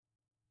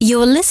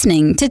You're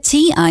listening to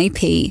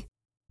TIP.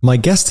 My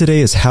guest today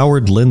is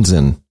Howard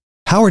Lindzon.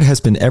 Howard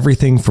has been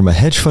everything from a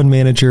hedge fund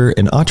manager,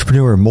 an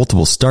entrepreneur of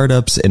multiple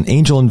startups, an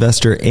angel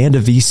investor, and a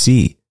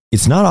VC.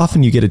 It's not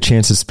often you get a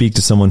chance to speak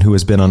to someone who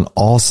has been on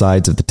all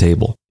sides of the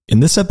table. In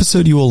this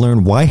episode, you will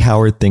learn why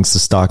Howard thinks the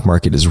stock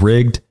market is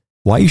rigged,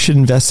 why you should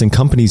invest in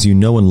companies you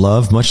know and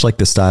love, much like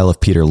the style of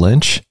Peter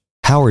Lynch,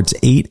 Howard's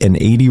 8 and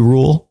 80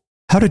 rule,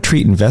 how to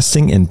treat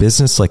investing and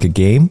business like a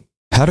game,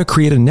 how to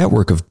create a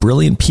network of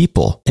brilliant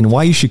people, and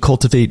why you should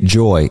cultivate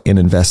joy in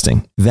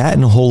investing. That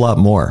and a whole lot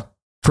more.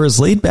 For as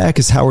laid back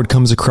as Howard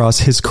comes across,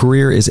 his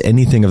career is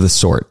anything of the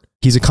sort.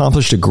 He's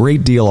accomplished a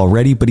great deal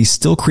already, but he's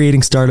still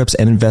creating startups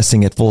and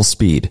investing at full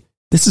speed.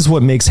 This is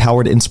what makes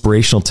Howard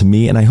inspirational to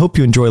me, and I hope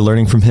you enjoy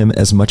learning from him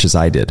as much as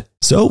I did.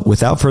 So,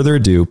 without further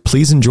ado,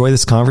 please enjoy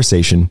this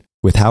conversation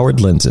with Howard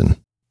Lindzon.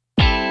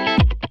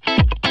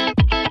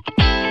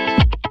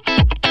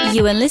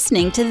 You are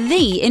listening to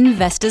The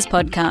Investors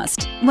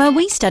Podcast, where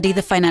we study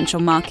the financial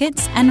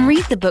markets and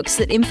read the books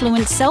that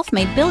influence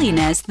self-made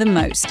billionaires the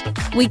most.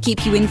 We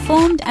keep you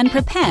informed and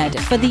prepared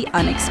for the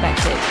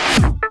unexpected.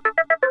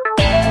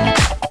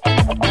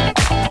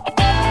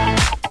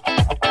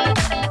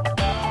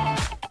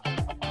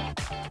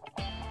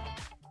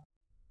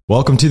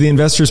 Welcome to The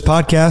Investors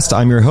Podcast.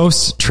 I'm your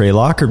host, Trey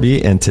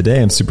Lockerbie, and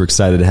today I'm super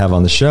excited to have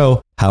on the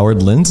show Howard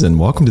Lindzon.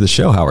 Welcome to the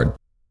show, Howard.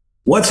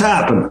 What's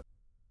happened?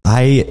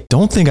 I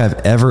don't think I've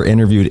ever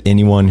interviewed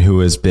anyone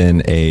who has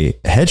been a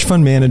hedge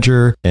fund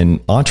manager, an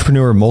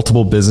entrepreneur,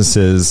 multiple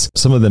businesses.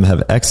 Some of them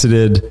have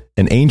exited,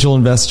 an angel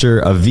investor,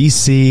 a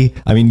VC.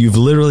 I mean, you've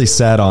literally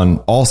sat on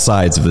all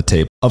sides of the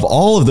table. Of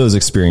all of those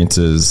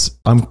experiences,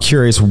 I'm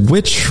curious,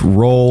 which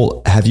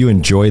role have you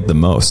enjoyed the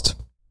most?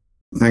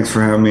 Thanks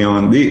for having me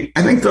on.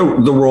 I think the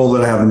role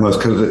that I have the most,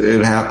 because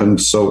it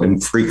happens so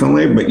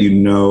infrequently, but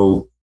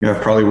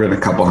I've probably written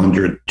a couple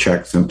hundred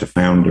checks into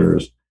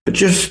founders. But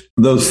just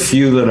those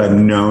few that I've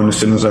known, as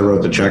soon as I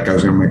wrote the check, I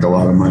was going to make a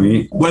lot of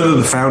money. Whether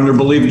the founder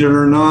believed it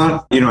or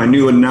not, I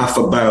knew enough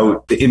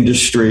about the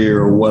industry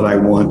or what I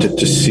wanted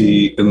to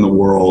see in the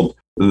world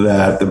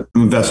that the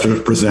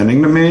investors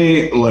presenting to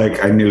me,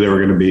 I knew they were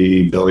going to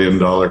be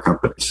billion-dollar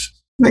companies.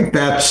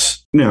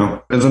 That's,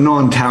 as a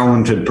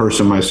non-talented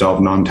person myself,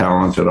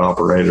 non-talented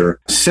operator,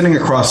 sitting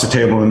across the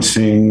table and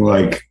seeing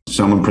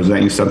someone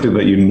present you something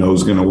that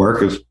is going to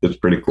work is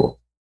pretty cool.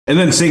 And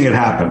then seeing it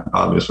happen,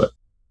 obviously.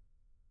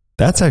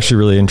 That's actually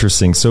really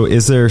interesting. So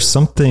is there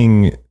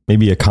something,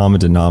 maybe a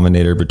common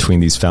denominator between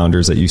these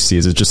founders that you see?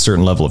 Is it just a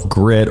certain level of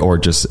grit or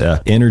just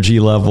energy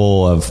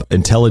level of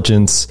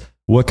intelligence?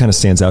 What kind of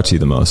stands out to you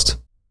the most?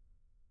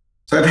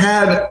 So I've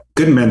had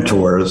good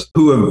mentors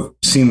who have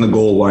seen the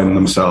goal line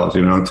themselves.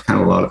 It's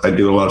kind of I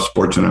do a lot of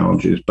sports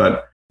analogies,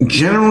 but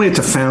generally it's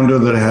a founder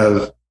that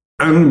has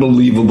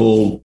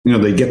unbelievable,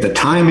 they get the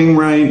timing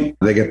right,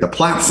 they get the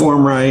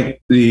platform right.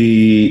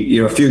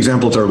 A few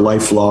examples are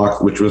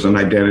LifeLock, which was an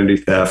identity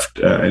theft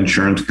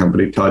insurance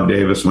company. Todd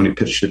Davis, when he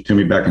pitched it to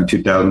me back in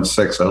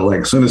 2006,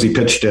 as soon as he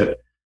pitched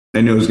it,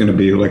 I knew it was going to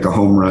be a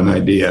home run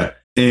idea.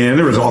 And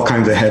there was all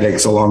kinds of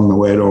headaches along the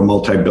way to a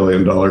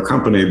multi-billion-dollar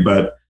company,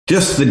 but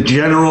just the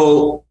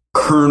general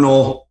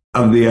kernel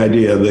of the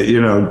idea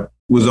that,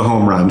 was a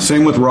home run.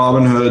 Same with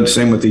Robinhood,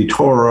 same with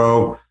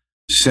eToro,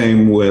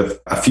 same with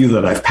a few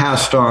that I've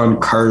passed on,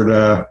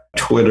 Carta,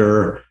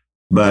 Twitter.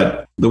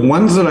 But the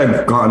ones that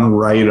I've gotten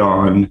right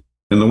on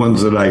and the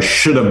ones that I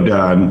should have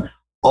done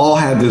all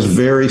had this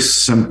very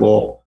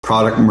simple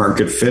product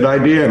market fit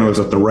idea. And it was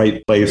at the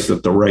right place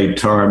at the right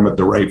time with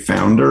the right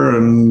founder.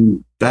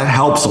 And that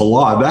helps a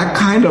lot. That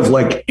kind of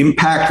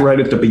impact right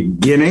at the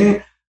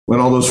beginning, when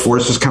all those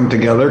forces come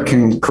together,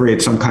 can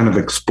create some kind of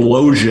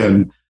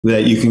explosion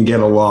that you can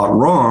get a lot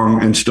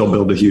wrong and still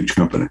build a huge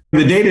company.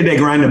 The day-to-day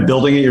grind of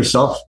building it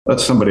yourself, let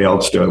somebody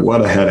else do it.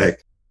 What a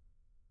headache.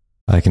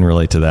 I can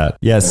relate to that.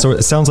 Yeah, so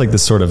it sounds like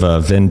this sort of a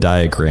Venn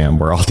diagram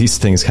where all these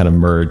things kind of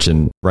merge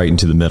and right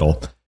into the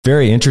middle.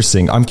 Very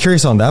interesting. I'm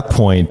curious on that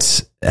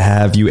point,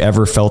 have you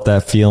ever felt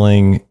that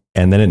feeling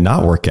and then it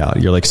not work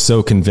out? You're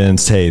so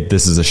convinced, hey,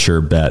 this is a sure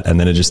bet, and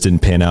then it just didn't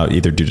pan out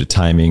either due to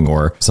timing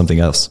or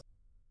something else?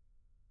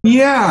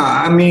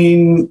 Yeah,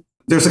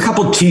 there's a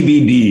couple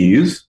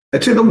TBDs.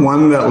 I'd say the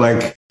one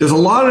that there's a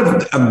lot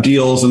of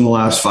deals in the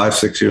last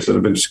 5-6 years that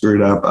have been screwed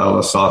up. A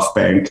la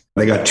SoftBank,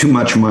 they got too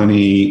much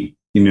money.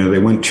 They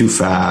went too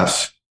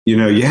fast. You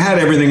had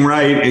everything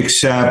right,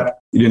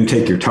 except you didn't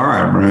take your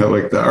time,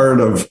 right? The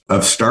art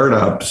of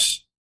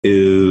startups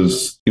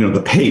is,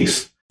 the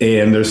pace.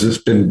 And there's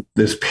been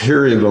this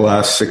period the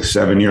last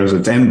 6-7 years.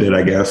 It's ended,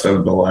 I guess,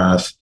 over the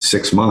last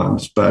 6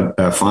 months. But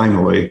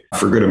finally,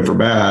 for good and for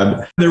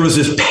bad, there was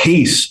this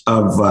pace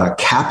of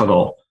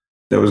capital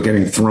that was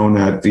getting thrown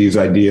at these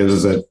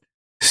ideas that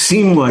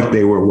seemed like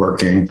they were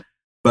working,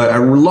 but a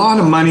lot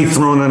of money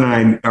thrown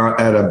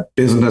at a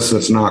business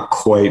that's not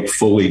quite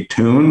fully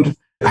tuned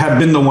have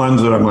been the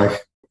ones that I'm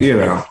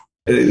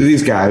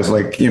these guys,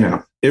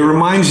 it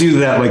reminds you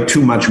that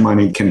too much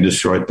money can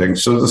destroy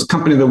things. So this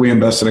company that we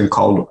invested in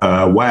called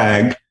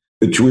WAG,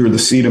 which we were the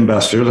seed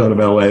investors out of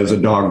LA, as a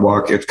dog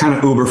walk. It's kind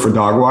of Uber for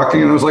dog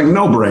walking. And it was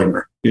no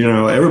brainer.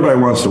 Everybody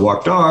wants to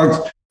walk dogs.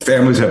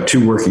 Families have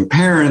 2 working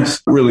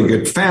parents, really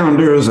good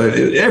founders.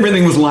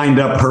 Everything was lined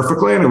up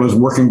perfectly and it was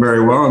working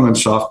very well. And then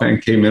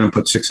SoftBank came in and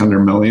put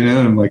 $600 million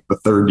in like the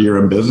 3rd year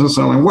of business.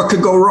 I'm like, what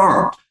could go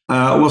wrong?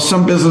 Well,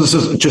 some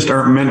businesses just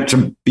aren't meant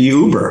to be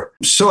Uber.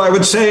 So I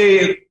would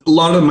say a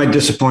lot of my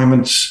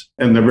disappointments,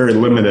 and they're very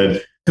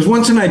limited, because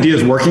once an idea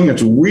is working,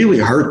 it's really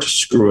hard to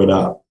screw it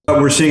up. But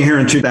we're seeing here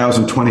in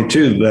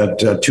 2022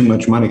 that too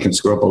much money can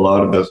screw up a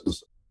lot of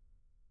businesses.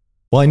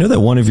 Well, I know that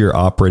one of your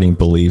operating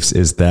beliefs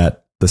is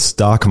that the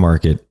stock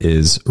market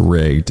is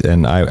rigged.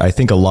 And I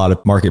think a lot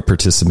of market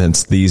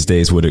participants these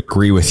days would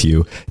agree with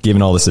you,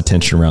 given all this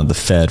attention around the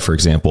Fed, for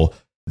example.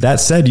 That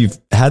said, you've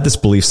had this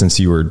belief since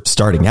you were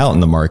starting out in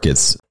the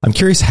markets. I'm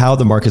curious how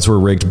the markets were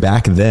rigged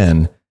back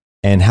then,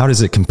 and how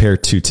does it compare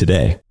to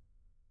today?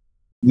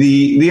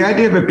 The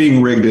idea of it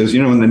being rigged is,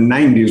 in the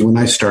 90s when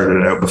I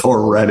started out, before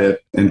Reddit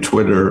and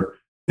Twitter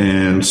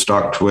and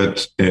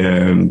StockTwit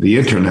and the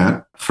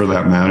internet, for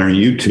that matter,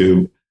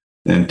 YouTube,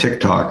 and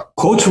TikTok,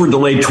 quotes were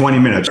delayed 20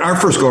 minutes. Our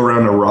first go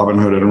around to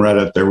Robinhood and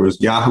Reddit, there was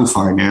Yahoo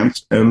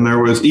Finance and there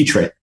was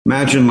E-Trade.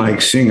 Imagine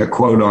like seeing a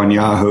quote on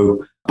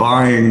Yahoo,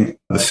 buying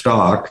the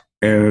stock,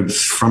 and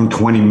it's from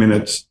 20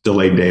 minutes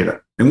delayed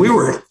data. And we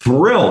were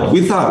thrilled.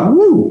 We thought,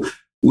 woo,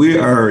 we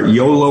are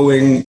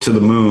YOLOing to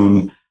the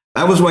moon.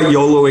 That was what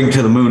YOLOing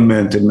to the moon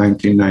meant in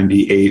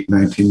 1998,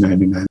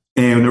 1999.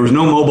 And there was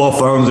no mobile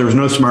phones. There was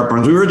no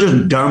smartphones. We were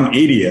just dumb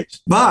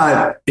idiots.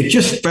 But it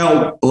just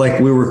felt like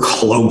we were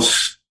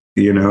close.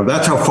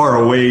 That's how far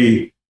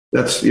away.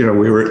 There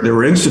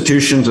were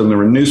institutions and there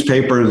were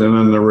newspapers, and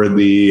then there were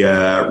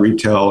the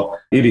retail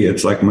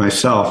idiots like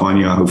myself on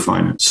Yahoo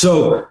Finance.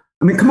 So,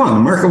 come on,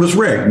 the market was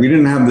rigged. We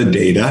didn't have the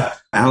data.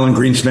 Alan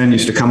Greenspan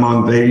used to come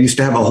on. They used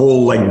to have a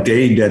whole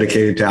day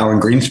dedicated to Alan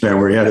Greenspan,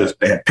 where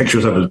they had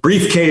pictures of his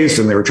briefcase,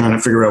 and they were trying to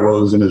figure out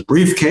what was in his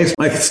briefcase.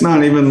 It's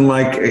not even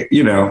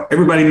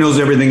everybody knows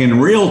everything in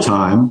real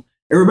time.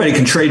 Everybody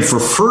can trade for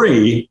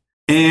free.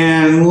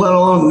 And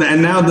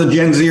now the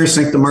Gen Zers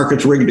think the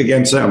market's rigged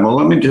against them. Well,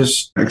 let me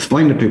just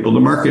explain to people the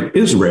market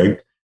is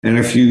rigged. And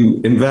if you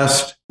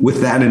invest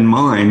with that in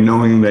mind,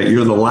 knowing that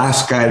you're the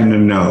last guy to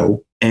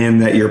know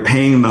and that you're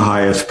paying the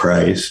highest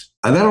price,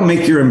 that'll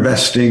make your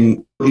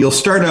investing, you'll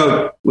start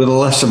out with a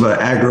less of an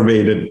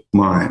aggravated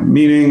mind,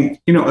 meaning,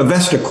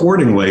 invest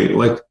accordingly.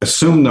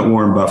 Assume that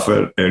Warren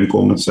Buffett and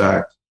Goldman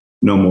Sachs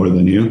know more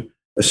than you.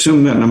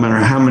 Assume that no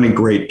matter how many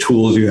great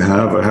tools you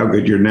have or how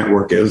good your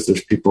network is,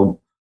 there's people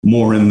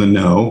more in the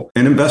know,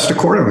 and invest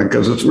accordingly.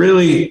 Because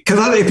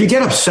if you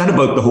get upset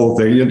about the whole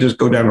thing, you'll just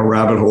go down a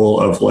rabbit hole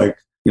of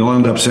you'll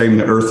end up saying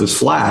the earth is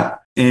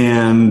flat.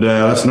 And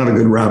that's not a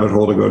good rabbit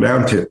hole to go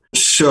down to.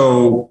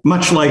 So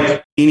much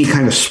like any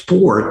kind of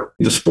sport,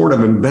 the sport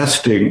of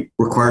investing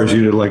requires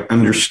you to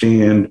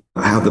understand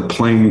how the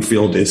playing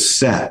field is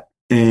set.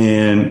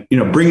 And,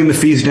 bringing the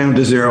fees down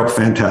to zero,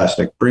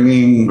 fantastic.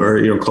 Bringing,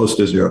 or, close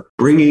to zero.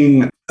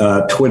 Bringing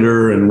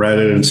Twitter and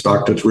Reddit and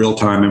StockTwit's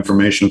real-time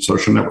information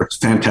social networks,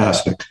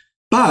 fantastic.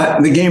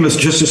 But the game is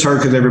just as hard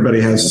because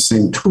everybody has the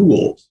same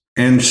tools.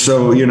 And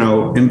so,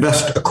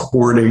 invest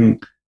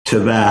according to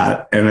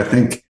that. And I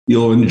think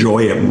you'll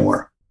enjoy it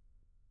more.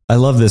 I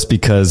love this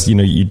because,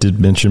 you did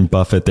mention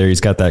Buffett there. He's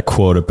got that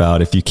quote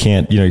about if you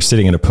can't, you're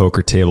sitting at a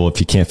poker table, if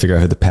you can't figure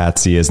out who the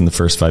patsy is in the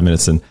first 5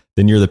 minutes, and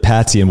then you're the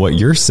patsy. And what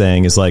you're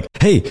saying is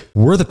hey,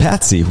 we're the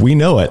patsy. We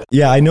know it.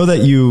 Yeah, I know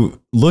that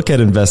you look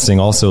at investing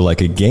also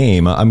like a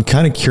game. I'm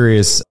kind of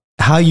curious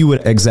how you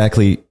would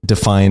exactly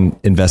define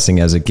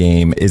investing as a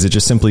game. Is it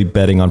just simply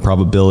betting on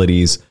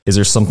probabilities? Is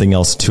there something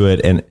else to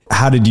it? And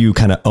how did you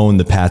kind of own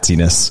the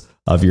patsiness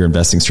of your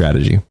investing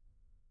strategy?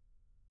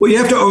 Well, you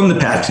have to own the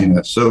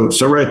patsiness. So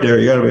right there,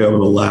 you got to be able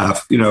to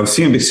laugh.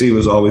 CNBC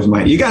was always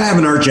you got to have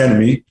an arch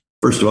enemy.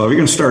 First of all, if you're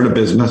going to start a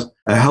business,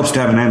 it helps to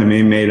have an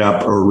enemy made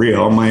up or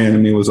real. My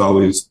enemy was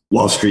always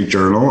Wall Street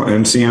Journal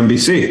and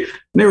CNBC.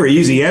 They were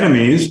easy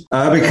enemies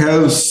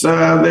because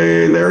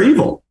they're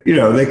evil.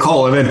 They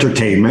call it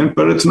entertainment,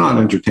 but it's not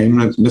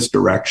entertainment. It's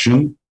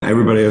misdirection.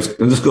 Everybody has,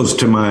 and this goes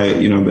to my,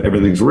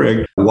 everything's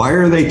rigged. Why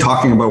are they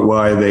talking about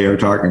why they are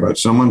talking about?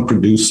 Someone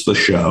produced the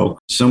show.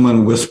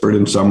 Someone whispered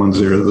in someone's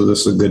ear that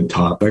this is a good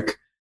topic.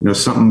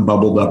 Something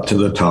bubbled up to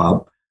the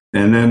top.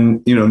 And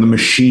then, the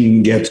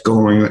machine gets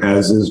going,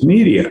 as is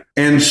media.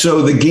 And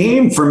so the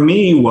game for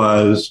me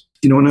was,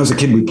 when I was a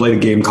kid, we played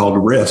a game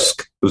called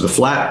Risk. It was a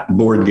flat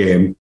board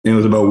game. And it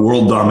was about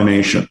world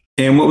domination.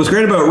 And what was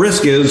great about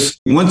Risk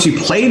is once you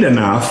played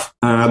enough,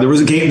 there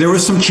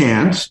was some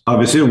chance,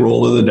 obviously a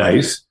roll of the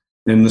dice.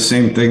 And the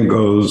same thing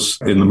goes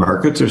in the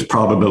markets. There's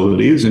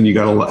probabilities and you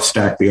got to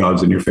stack the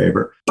odds in your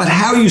favor. But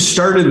how you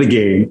started the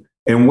game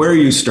and where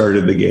you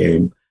started the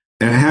game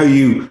and how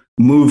you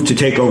moved to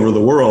take over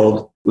the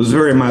world was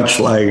very much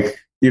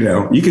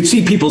you could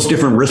see people's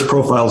different risk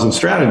profiles and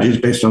strategies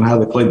based on how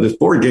they played this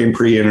board game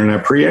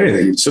pre-internet,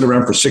 pre-anything. You'd sit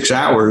around for 6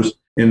 hours.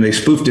 And they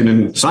spoofed it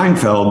in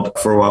Seinfeld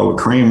for a while with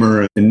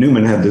Kramer, and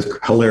Newman had this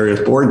hilarious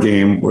board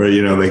game where,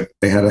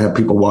 they had to have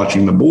people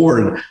watching the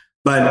board.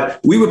 But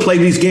we would play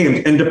these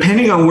games. And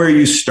depending on where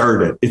you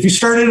started, if you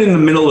started in the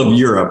middle of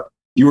Europe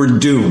you were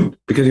doomed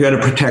because you had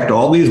to protect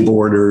all these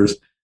borders.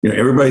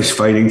 Everybody's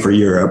fighting for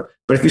Europe.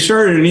 But if you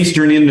started in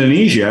Eastern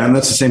Indonesia, and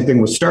that's the same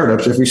thing with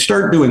startups, if you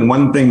start doing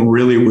one thing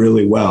really,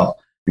 really well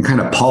and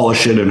kind of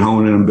polish it and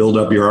hone it and build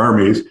up your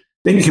armies,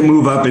 then you can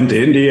move up into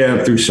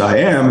India through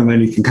Siam, and then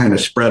you can kind of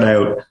spread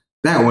out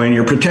that way, and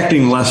you're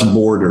protecting less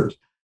borders.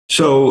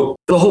 So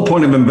the whole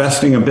point of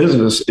investing in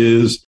business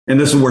is, and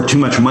this is where too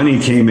much money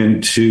came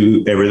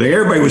into everything.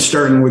 Everybody was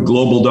starting with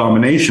global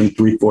domination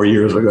 3-4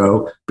 years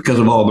ago because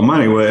of all the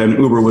money. And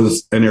Uber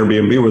was and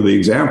Airbnb were the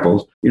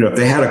examples. If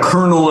they had a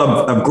kernel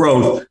of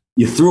growth,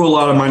 you threw a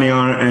lot of money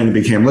on it and it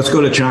became, let's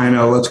go to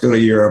China, let's go to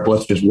Europe,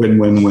 let's just win,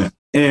 win, win.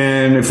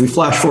 And if we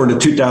flash forward to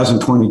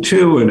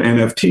 2022 and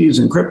NFTs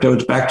and crypto,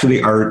 it's back to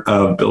the art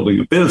of building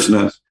a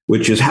business,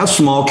 which is how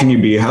small can you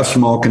be? How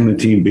small can the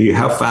team be?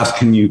 How fast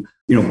can you,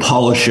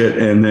 polish it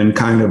and then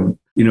kind of,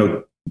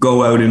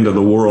 go out into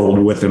the world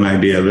with an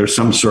idea? There's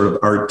some sort of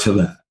art to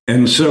that.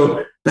 And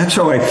so that's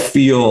how I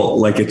feel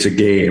like it's a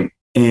game.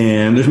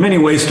 And there's many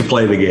ways to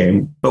play the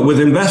game. But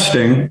with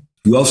investing,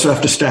 you also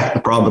have to stack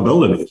the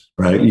probabilities,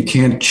 right? You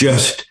can't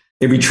just,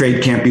 every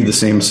trade can't be the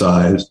same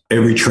size.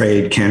 Every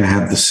trade can't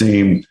have the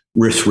same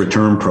risk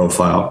return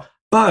profile.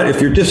 But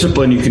if you're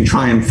disciplined, you can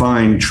try and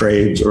find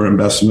trades or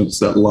investments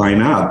that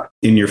line up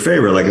in your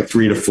favor, like a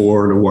 3 to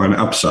 4 to 1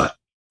 upside.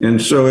 And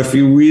so if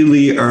you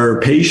really are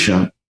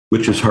patient,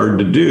 which is hard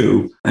to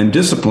do, and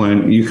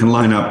disciplined, you can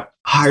line up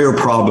higher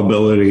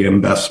probability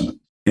investment.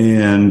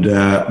 And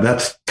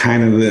that's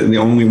kind of the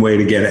only way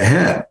to get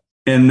ahead.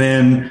 And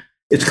then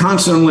it's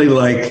constantly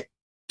like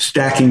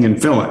stacking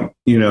and filling.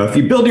 If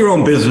you build your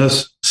own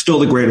business, still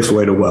the greatest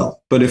way to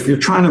wealth. But if you're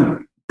trying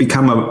to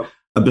become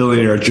a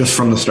billionaire just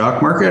from the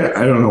stock market,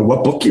 I don't know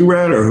what book you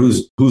read or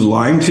who's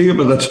lying to you,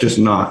 but that's just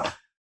not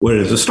what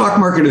it is. The stock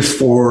market is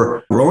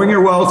for growing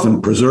your wealth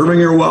and preserving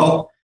your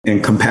wealth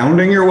and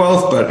compounding your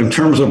wealth. But in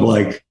terms of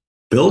like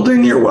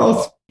building your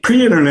wealth,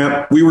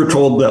 pre-internet, we were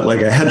told that like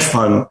a hedge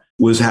fund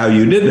was how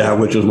you did that,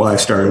 which is why I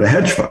started a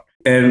hedge fund.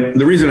 And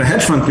the reason a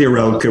hedge fund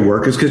theoretically could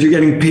work is because you're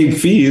getting paid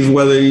fees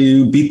whether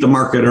you beat the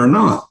market or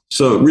not.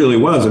 So it really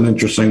was an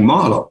interesting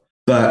model,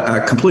 but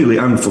a completely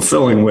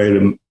unfulfilling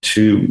way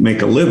to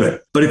make a living.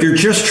 But if you're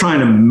just trying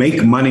to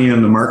make money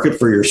in the market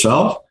for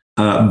yourself,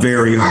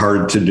 very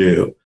hard to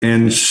do.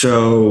 And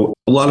so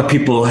a lot of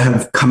people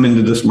have come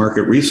into this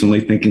market recently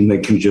thinking they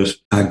can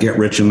just get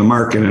rich in the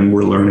market. And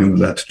we're learning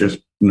that's just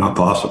not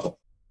possible.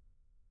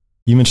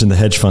 You mentioned the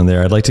hedge fund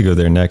there. I'd like to go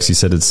there next. You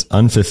said it's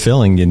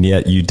unfulfilling, and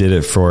yet you did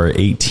it for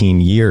 18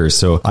 years.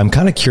 So I'm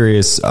kind of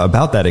curious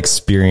about that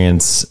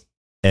experience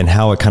and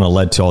how it kind of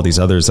led to all these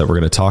others that we're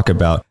going to talk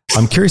about.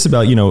 I'm curious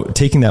about,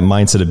 taking that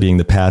mindset of being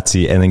the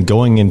patsy and then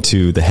going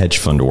into the hedge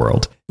fund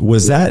world.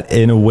 Was that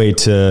in a way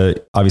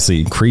to obviously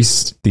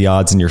increase the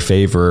odds in your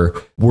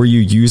favor? Were you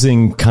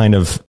using kind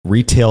of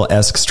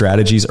retail-esque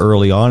strategies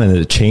early on and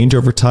did it change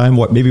over time?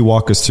 Maybe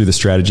walk us through the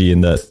strategy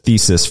and the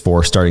thesis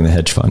for starting the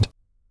hedge fund.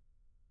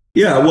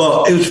 Yeah,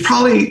 well, it was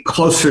probably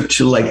closer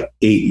to like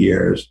 8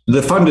 years.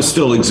 The fund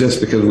still exists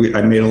because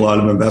I made a lot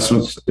of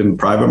investments in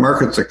private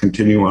markets that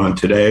continue on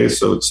today.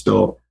 So it's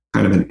still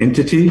kind of an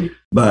entity.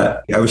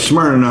 But I was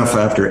smart enough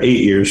after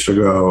 8 years to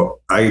go,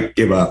 I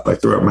give up. I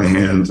threw up my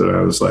hands and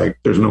I was like,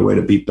 there's no way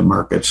to beat the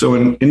market. So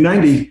in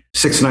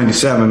 96,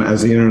 97,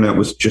 as the internet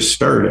was just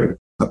starting,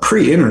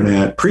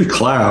 pre-internet,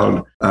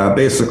 pre-cloud,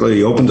 basically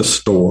you opened a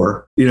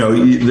store.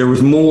 There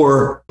was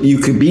more, you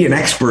could be an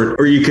expert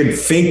or you could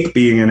fake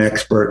being an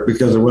expert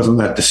because there wasn't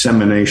that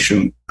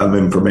dissemination of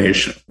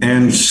information.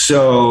 And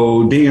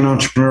so being an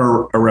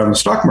entrepreneur around the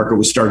stock market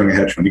was starting a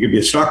hedge fund. You could be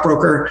a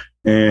stockbroker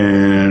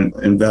and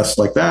invest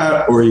like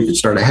that, or you could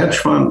start a hedge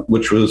fund,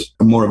 which was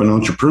more of an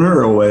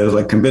entrepreneurial way. It was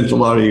like convince a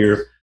lot of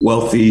your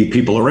wealthy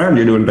people around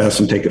you to invest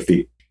and take a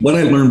fee. What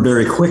I learned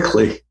very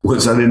quickly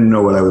was I didn't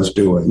know what I was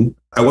doing.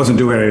 I wasn't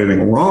doing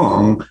anything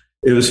wrong.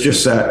 It was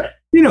just that,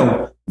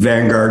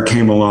 Vanguard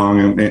came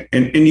along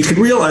and you could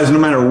realize no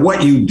matter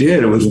what you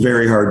did, it was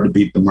very hard to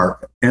beat the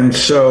market. And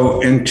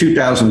so in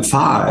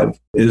 2005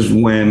 is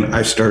when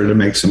I started to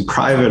make some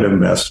private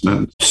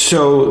investments.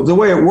 So the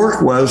way it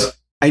worked was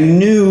I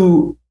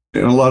knew,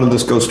 and a lot of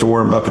this goes to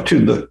Warren Buffett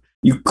too, that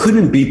you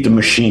couldn't beat the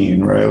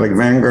machine, right? Like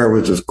Vanguard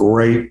was this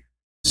great,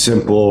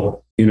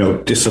 simple,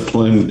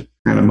 disciplined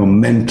kind of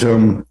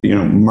momentum,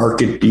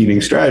 market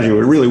beating strategy. It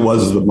really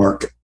was the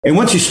market. And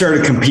once you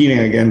started competing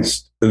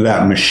against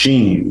that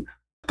machine,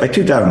 by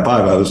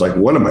 2005, I was like,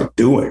 what am I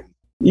doing?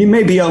 You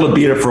may be able to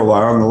beat it for a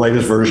while. And the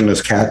latest version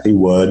is Cathie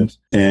Wood.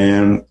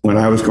 And when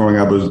I was growing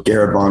up, it was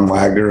Garrett Von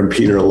Wagner and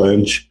Peter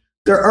Lynch.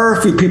 There are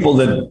a few people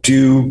that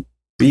do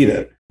beat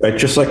it, right?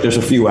 Just like there's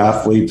a few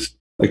athletes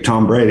like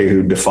Tom Brady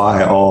who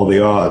defy all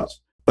the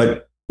odds.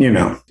 But,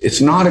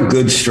 it's not a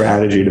good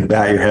strategy to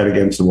bat your head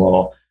against the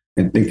wall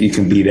and think you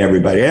can beat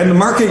everybody. And the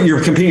market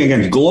you're competing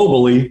against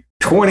globally,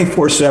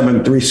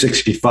 24/7,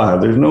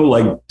 365. There's no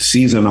like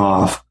season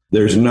off.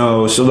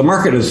 So the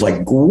market is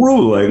like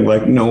grueling,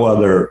 like no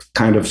other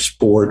kind of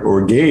sport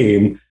or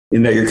game,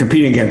 in that you're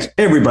competing against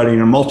everybody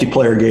in a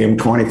multiplayer game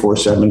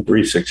 24/7,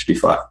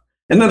 365.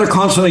 And then they're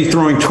constantly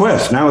throwing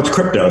twists. Now it's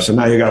crypto. So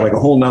now you got like a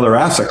whole nother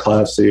asset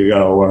class that you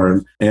got to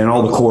learn and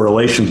all the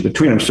correlations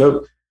between them.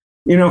 So,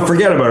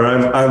 forget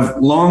about it. I've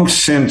long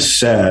since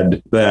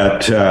said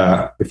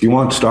that if you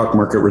want stock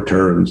market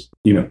returns,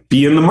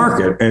 be in the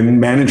market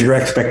and manage your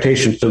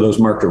expectations to those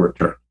market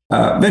returns.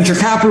 Venture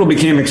capital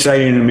became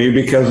exciting to me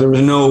because there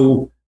was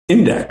no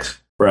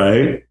index,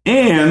 right?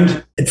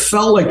 And it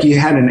felt like you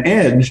had an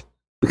edge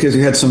because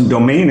you had some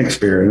domain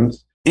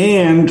experience.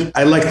 And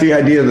I liked the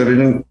idea that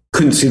I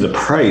couldn't see the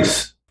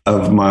price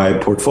of my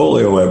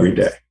portfolio every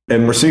day.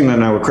 And we're seeing that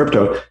now with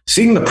crypto.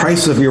 Seeing the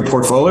price of your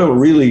portfolio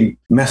really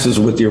messes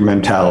with your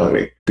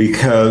mentality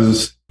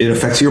because it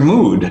affects your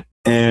mood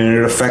and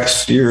it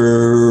affects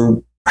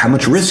how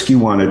much risk you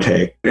want to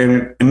take.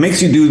 And it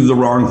makes you do the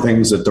wrong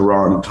things at the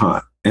wrong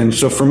time. And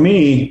so for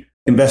me,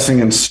 investing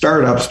in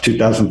startups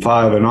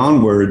 2005 and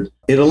onward,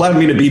 it allowed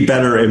me to be a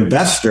better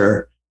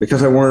investor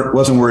because I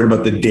wasn't worried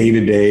about the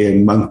day-to-day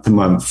and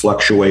month-to-month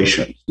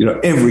fluctuations.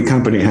 Every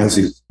company has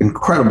these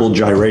incredible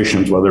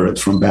gyrations, whether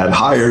it's from bad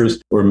hires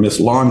or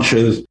missed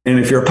launches. And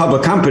if you're a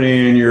public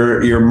company and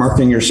you're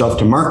marking yourself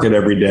to market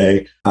every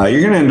day, you're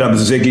going to end up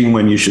zigging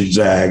when you should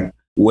zag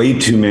way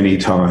too many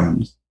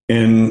times.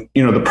 And,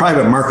 the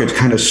private markets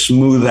kind of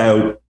smooth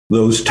out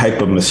those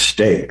type of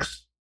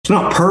mistakes. It's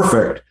not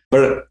perfect,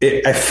 but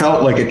I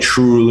felt like it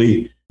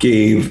truly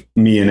gave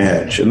me an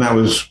edge. And that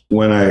was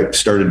when I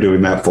started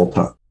doing that full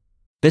time.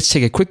 Let's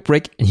take a quick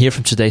break and hear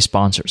from today's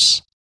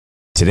sponsors.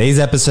 Today's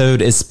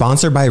episode is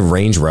sponsored by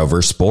Range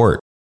Rover Sport.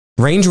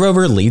 Range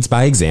Rover leads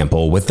by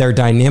example with their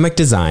dynamic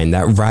design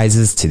that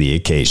rises to the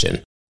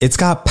occasion. It's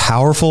got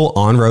powerful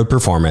on-road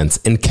performance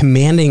and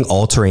commanding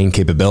all-terrain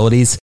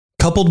capabilities,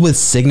 coupled with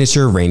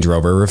signature Range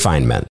Rover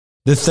refinement.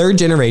 The third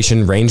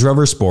generation Range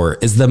Rover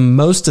Sport is the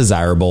most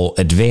desirable,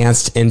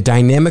 advanced, and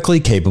dynamically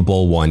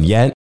capable one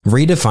yet,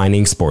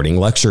 redefining sporting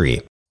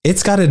luxury.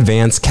 It's got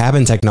advanced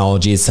cabin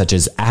technologies such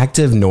as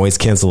active noise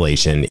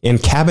cancellation and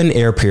cabin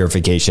air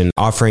purification,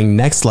 offering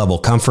next-level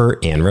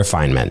comfort and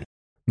refinement.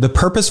 The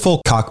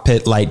purposeful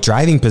cockpit-like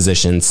driving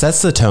position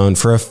sets the tone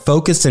for a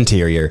focused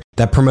interior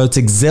that promotes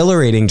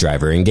exhilarating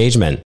driver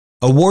engagement.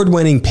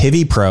 Award-winning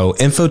Pivi Pro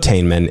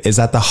infotainment is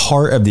at the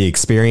heart of the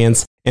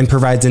experience and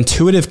provides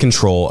intuitive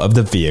control of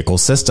the vehicle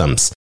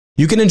systems.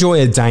 You can enjoy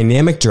a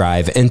dynamic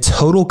drive and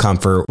total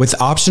comfort with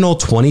optional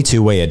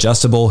 22-way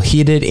adjustable,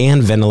 heated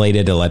and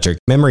ventilated electric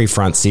memory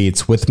front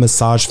seats with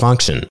massage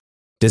function.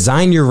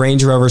 Design your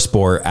Range Rover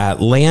Sport at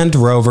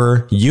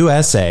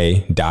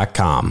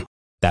LandRoverUSA.com.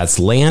 That's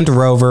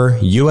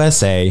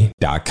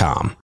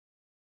LandRoverUSA.com.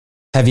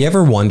 Have you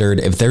ever wondered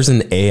if there's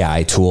an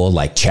AI tool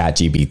like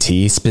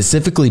ChatGPT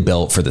specifically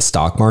built for the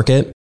stock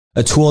market?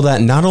 A tool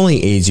that not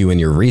only aids you in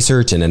your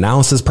research and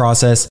analysis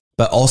process,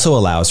 but also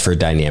allows for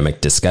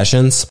dynamic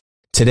discussions?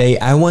 Today,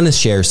 I want to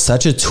share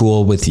such a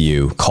tool with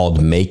you called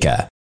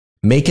Meka.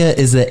 Meka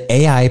is the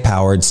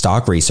AI-powered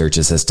stock research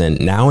assistant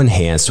now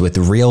enhanced with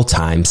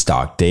real-time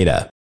stock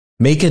data.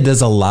 Meka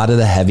does a lot of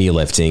the heavy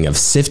lifting of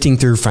sifting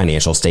through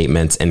financial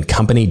statements and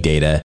company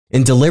data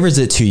and delivers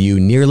it to you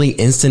nearly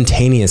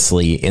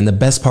instantaneously, and the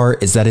best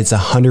part is that it's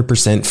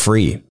 100%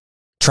 free.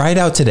 Try it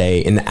out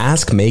today and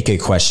ask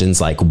Meka questions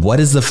like, what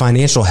is the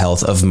financial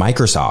health of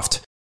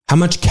Microsoft? How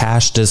much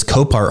cash does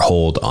Copart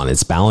hold on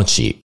its balance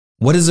sheet?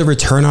 What is the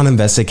return on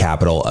invested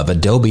capital of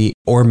Adobe,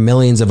 or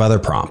millions of other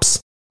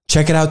prompts?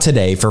 Check it out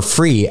today for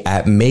free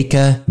at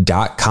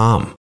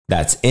Meka.com.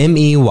 That's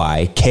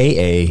MEYKA.com.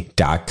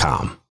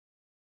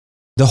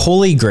 The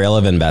Holy Grail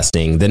of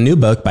Investing, the new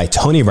book by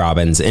Tony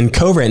Robbins and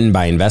co-written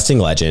by investing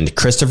legend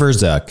Christopher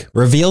Zook,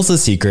 reveals the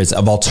secrets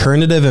of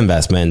alternative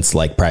investments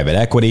like private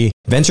equity,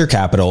 venture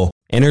capital,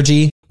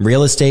 energy,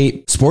 real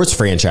estate, sports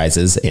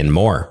franchises, and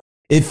more.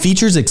 It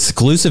features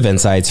exclusive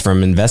insights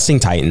from investing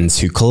titans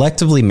who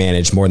collectively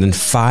manage more than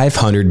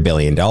 $500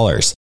 billion,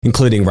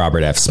 including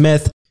Robert F.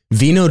 Smith,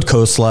 Vinod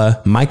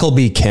Khosla, Michael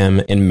B.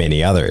 Kim, and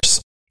many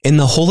others. In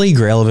the Holy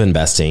Grail of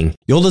Investing,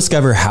 you'll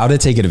discover how to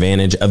take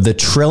advantage of the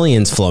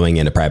trillions flowing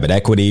into private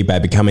equity by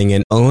becoming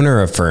an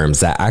owner of firms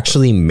that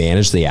actually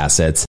manage the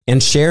assets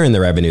and share in the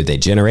revenue they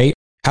generate,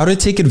 how to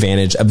take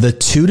advantage of the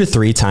 2 to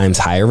 3 times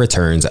higher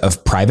returns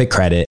of private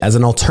credit as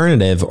an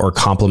alternative or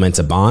complement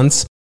to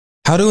bonds,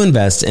 how to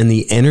invest in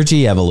the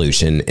energy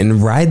evolution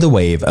and ride the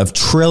wave of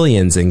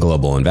trillions in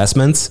global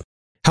investments,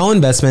 how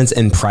investments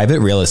in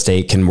private real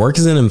estate can work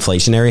as an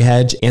inflationary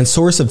hedge and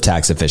source of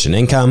tax-efficient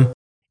income,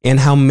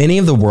 and how many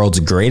of the world's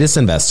greatest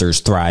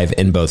investors thrive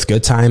in both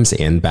good times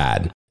and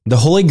bad. The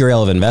Holy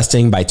Grail of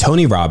Investing by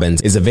Tony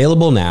Robbins is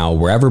available now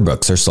wherever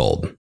books are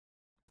sold.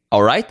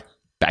 All right,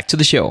 back to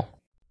the show.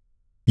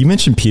 You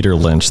mentioned Peter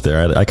Lynch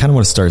there. I kind of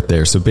want to start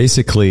there. So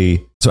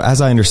basically, as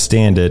I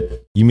understand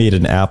it, you made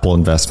an Apple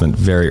investment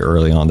very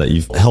early on that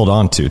you've held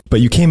on to, but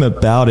you came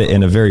about it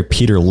in a very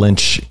Peter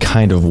Lynch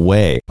kind of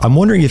way. I'm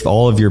wondering if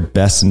all of your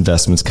best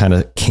investments kind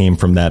of came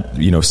from that,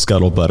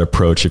 scuttlebutt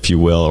approach, if you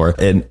will,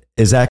 and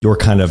is that your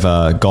kind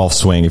of golf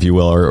swing, if you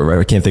will, or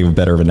I can't think of a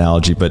better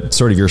analogy, but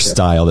sort of your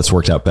style that's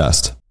worked out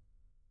best?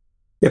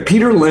 Yeah,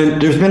 Peter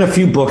Lynch, there's been a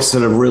few books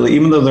that have really,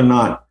 even though they're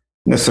not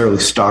necessarily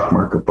stock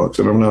market books.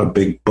 And I'm not a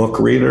big book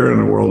reader in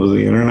the world of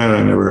the internet.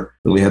 I never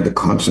really had the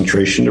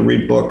concentration to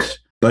read books.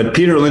 But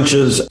Peter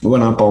Lynch's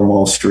Went Up on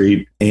Wall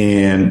Street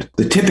and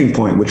The Tipping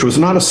Point, which was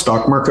not a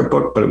stock market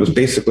book, but it was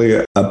basically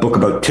a book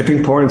about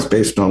tipping points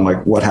based on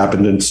like what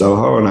happened in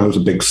Soho. And I was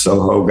a big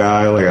Soho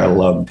guy. Like I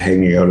loved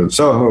hanging out in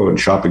Soho and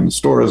shopping in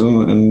stores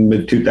in the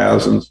mid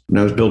 2000s. And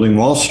I was building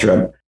Wall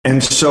Street.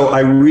 And so I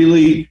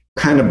really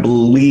kind of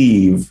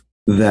believe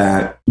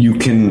that you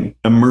can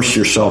immerse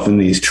yourself in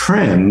these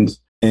trends.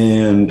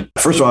 And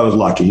first of all, I was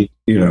lucky,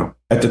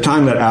 at the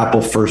time that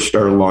Apple first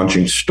started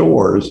launching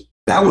stores,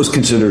 that was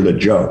considered a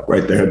joke,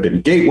 right? There had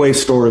been Gateway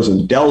stores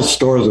and Dell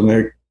stores, and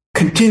there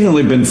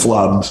continually been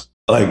flubs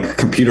like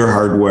computer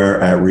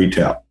hardware at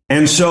retail.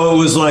 And so it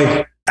was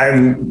like,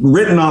 I'd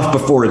written off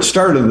before it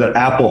started that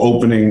Apple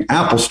opening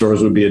Apple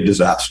stores would be a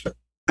disaster.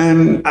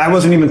 And I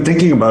wasn't even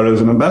thinking about it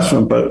as an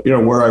investment, but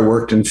where I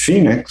worked in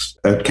Phoenix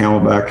at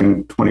Camelback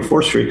and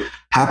 24th Street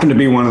happened to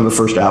be one of the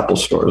first Apple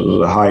stores. It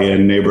was a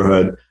high-end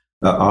neighborhood,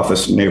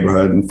 office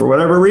neighborhood. And for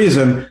whatever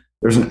reason,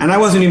 and I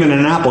wasn't even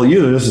an Apple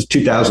user. This is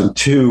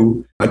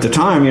 2002. At the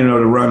time,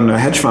 to run a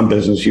hedge fund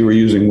business, you were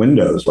using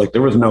Windows. Like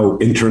there was no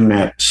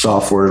internet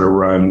software to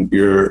run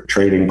your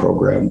trading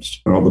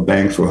programs. And all the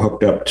banks were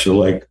hooked up to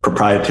like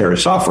proprietary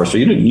software. So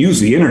you didn't use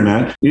the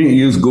internet. You didn't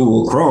use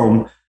Google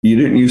Chrome. You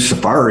didn't use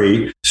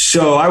Safari.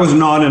 So I was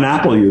not an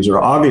Apple user,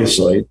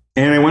 obviously.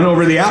 And I went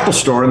over to the Apple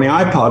store and the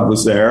iPod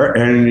was there.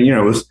 And,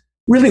 it was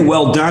really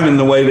well done in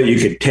the way that you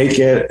could take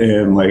it.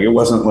 And like, it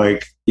wasn't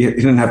like you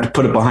didn't have to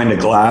put it behind a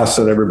glass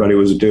that everybody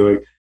was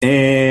doing.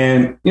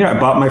 And, I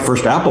bought my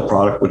first Apple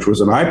product, which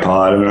was an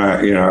iPod.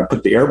 And I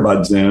put the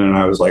earbuds in and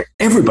I was like,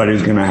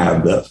 everybody's going to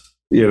have this,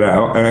 and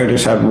I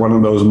just had one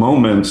of those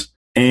moments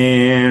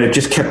and it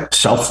just kept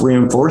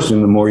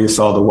self-reinforcing. The more you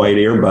saw the white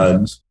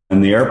earbuds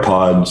and the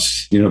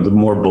AirPods, the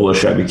more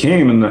bullish I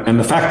became. And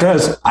the fact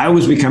is, I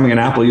was becoming an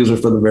Apple user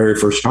for the very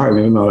first time,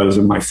 even though I was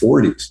in my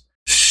 40s.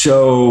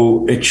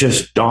 So it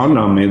just dawned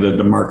on me that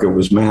the market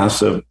was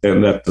massive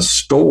and that the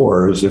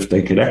stores, if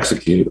they could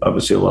execute,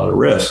 obviously a lot of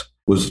risk,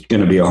 was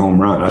going to be a home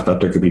run. I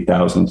thought there could be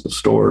thousands of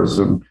stores.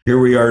 And here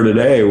we are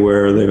today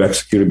where they've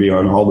executed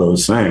beyond all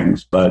those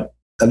things. But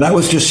that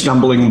was just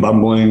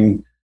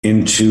bumbling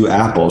into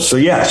Apple. So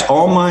yes,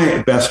 all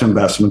my best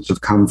investments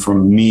have come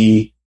from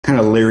me kind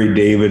of Larry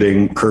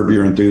Daviding Curb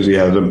Your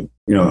Enthusiasm,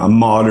 a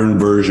modern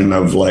version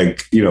of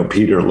like,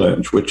 Peter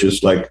Lynch, which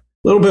is like a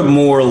little bit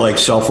more like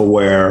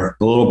self-aware,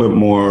 a little bit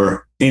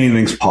more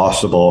anything's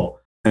possible,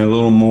 and a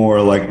little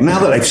more like now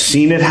that I've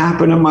seen it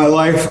happen in my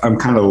life, I'm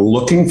kind of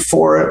looking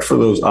for it, for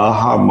those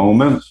aha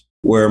moments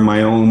where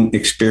my own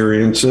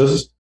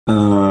experiences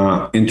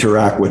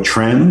interact with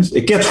trends.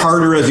 It gets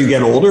harder as you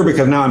get older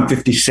because now I'm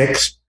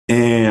 56.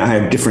 And I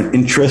have different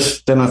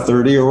interests than a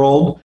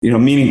 30-year-old,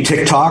 meaning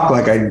TikTok,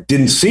 like I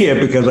didn't see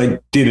it because I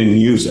didn't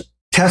use it.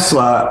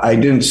 Tesla, I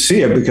didn't see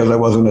it because I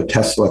wasn't a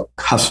Tesla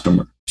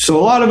customer. So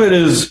a lot of it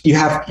is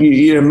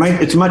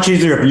it's much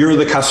easier if you're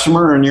the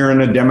customer and you're in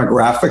a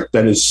demographic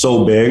that is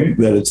so big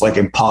that it's like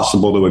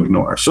impossible to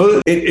ignore. So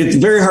it's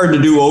very hard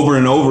to do over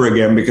and over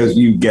again because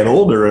you get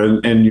older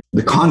and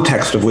the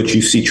context of which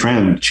you see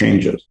trend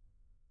changes.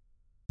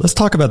 Let's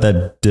talk about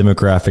that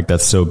demographic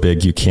that's so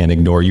big you can't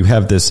ignore. You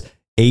have this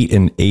 8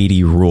 and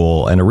 80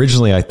 rule. And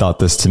originally I thought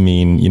this to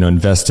mean,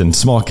 invest in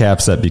small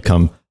caps that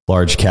become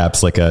large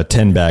caps, like a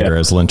 10 bagger,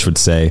 as Lynch would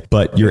say.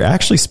 But you're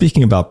actually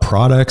speaking about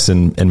products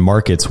and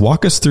markets.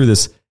 Walk us through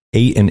this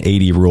 8 and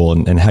 80 rule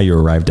and how you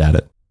arrived at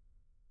it.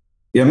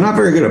 Yeah, I'm not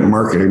very good at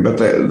marketing, but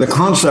the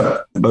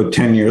concept about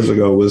 10 years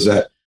ago was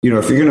that,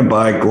 if you're going to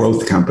buy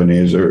growth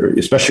companies, or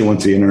especially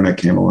once the internet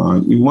came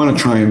along, you want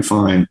to try and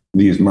find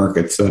these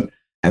markets that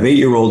have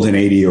 8-year-olds and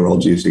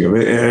 80-year-olds using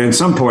it. And at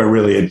some point,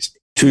 really, it's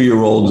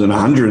 2-year-olds and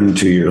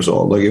 102 years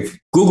old. Like if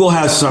Google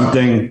has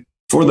something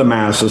for the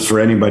masses, for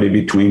anybody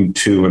between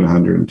 2 and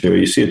 102,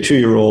 you see a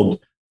 2-year-old,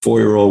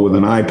 4-year-old with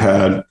an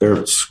iPad, they're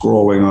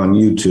scrolling on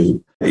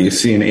YouTube. You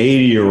see an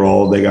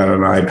 80-year-old, they got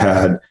an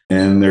iPad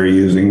and they're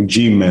using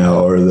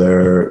Gmail or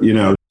they're,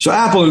 So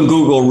Apple and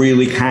Google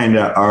really kind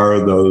of are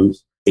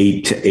those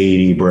 8 to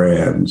 80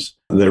 brands.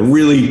 They're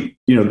really,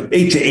 8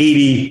 to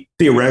 80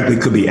 theoretically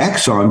could be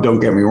Exxon. Don't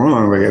get me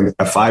wrong. Like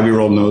a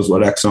 5-year-old knows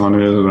what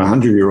Exxon is and a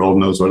 100-year-old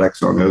knows what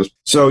Exxon is.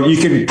 So you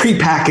can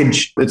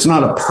prepackage. It's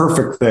not a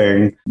perfect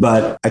thing,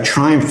 but I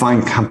try and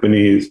find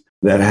companies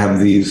that have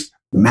these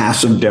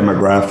massive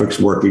demographics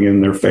working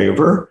in their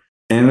favor.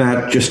 And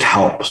that just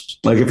helps.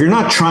 Like if you're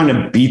not trying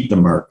to beat the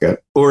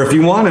market, or if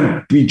you want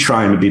to be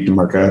trying to beat the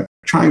market,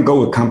 try and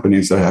go with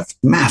companies that have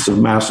massive,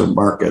 massive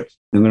markets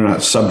and they're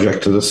not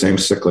subject to the same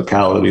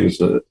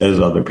cyclicality as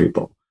other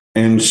people.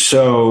 And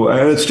so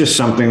it's just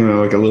something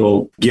like a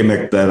little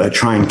gimmick that I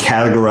try and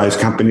categorize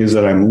companies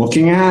that I'm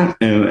looking at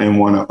and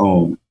want to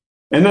own.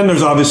 And then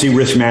there's obviously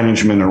risk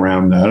management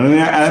around that. And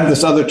I have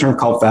this other term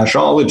called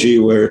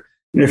fasciology, where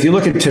if you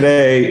look at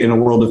today in a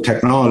world of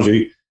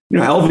technology,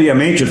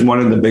 LVMH is one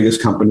of the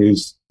biggest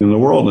companies in the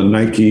world, and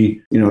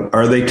Nike,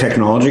 are they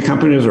technology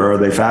companies or are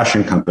they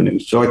fashion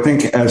companies? So I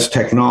think as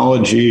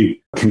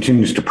technology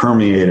continues to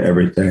permeate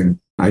everything,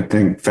 I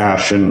think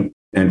fashion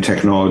and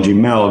technology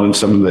meld, and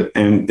some of the,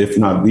 and if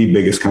not the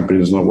biggest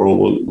companies in the world,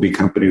 will be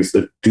companies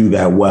that do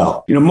that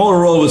well.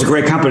 Motorola was a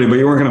great company, but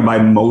you weren't going to buy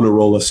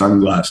Motorola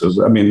sunglasses.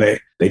 I mean,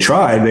 they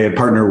tried, they had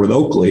partnered with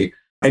Oakley,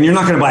 and you're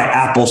not going to buy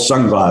Apple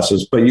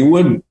sunglasses, but you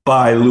would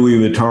buy Louis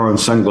Vuitton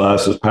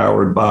sunglasses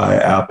powered by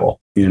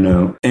Apple,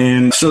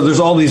 And so there's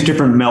all these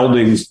different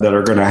meldings that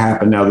are going to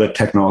happen now that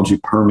technology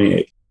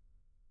permeates.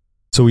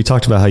 So we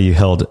talked about how you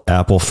held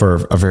Apple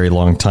for a very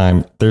long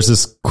time. There's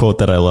this quote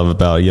that I love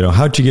about,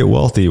 how'd you get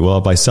wealthy?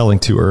 Well, by selling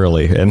too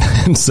early.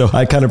 And so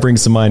I kind of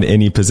brings to mind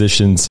any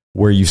positions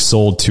where you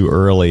sold too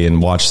early and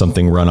watched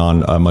something run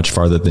on much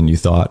farther than you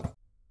thought.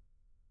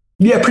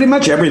 Yeah, pretty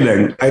much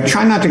everything. I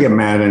try not to get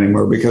mad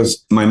anymore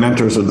because my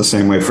mentors are the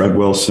same way. Fred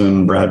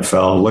Wilson, Brad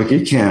Feld,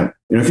 you can't,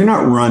 if you're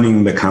not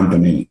running the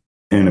company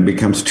and it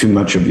becomes too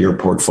much of your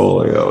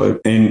portfolio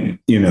and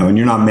you're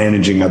not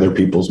managing other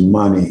people's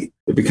money,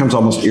 it becomes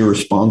almost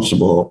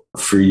irresponsible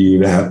for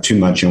you to have too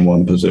much in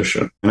one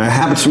position. And it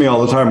happens to me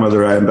all the time,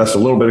 whether I invest a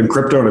little bit in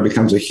crypto and it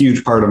becomes a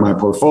huge part of my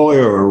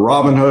portfolio, or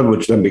Robinhood,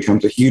 which then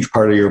becomes a huge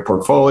part of your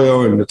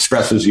portfolio and it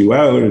stresses you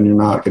out and you're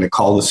not going to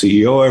call the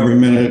CEO every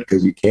minute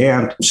because you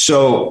can't.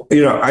 So,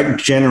 I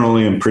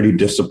generally am pretty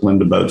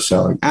disciplined about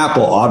selling.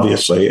 Apple,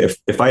 obviously,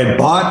 if I had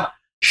bought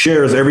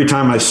shares every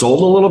time I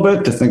sold a little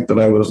bit to think that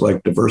I was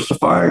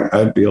diversifying,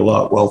 I'd be a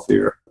lot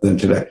wealthier than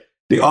today.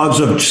 The odds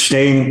of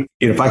staying,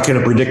 if I could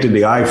have predicted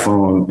the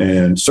iPhone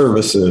and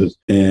services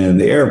and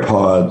the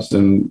AirPods,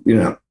 and,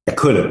 I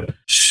could have.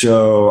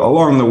 So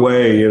along the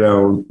way,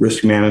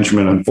 risk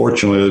management,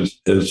 unfortunately,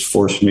 has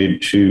forced me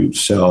to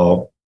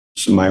sell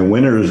my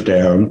winners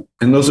down.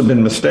 And those have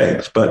been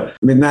mistakes. But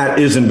that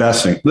is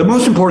investing. The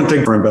most important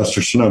thing for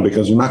investors to know,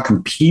 because you're not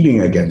competing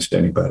against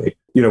anybody.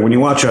 When you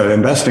watch an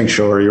investing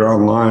show or you're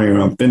online,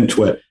 you're on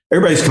FinTwit,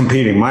 everybody's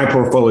competing. My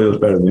portfolio is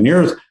better than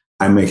yours.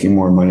 I'm making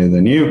more money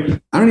than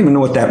you. I don't even know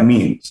what that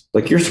means.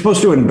 You're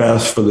supposed to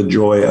invest for the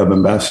joy of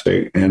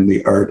investing and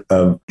the art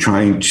of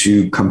trying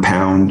to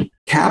compound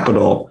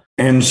capital.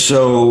 And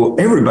so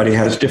everybody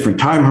has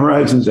different time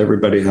horizons.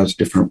 Everybody has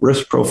different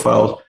risk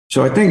profiles.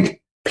 So I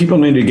think people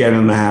need to get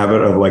in the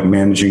habit of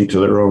managing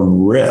to their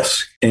own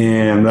risk.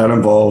 And that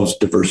involves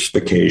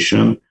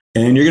diversification.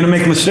 And you're going to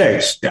make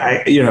mistakes.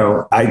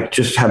 I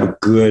just have a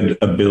good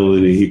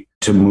ability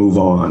to move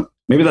on.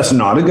 Maybe that's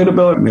not a good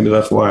ability. Maybe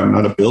that's why I'm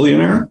not a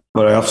billionaire,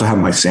 but I also have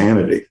my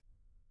sanity.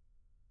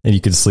 And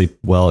you can sleep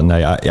well at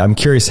night. I'm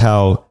curious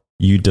how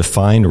you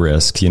define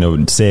risk.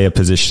 Say a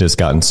position has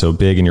gotten so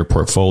big in your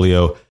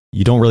portfolio,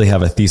 you don't really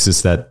have a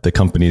thesis that the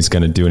company is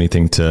going to do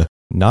anything to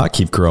not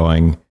keep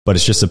growing, but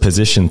it's just a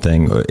position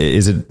thing.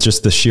 Is it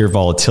just the sheer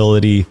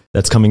volatility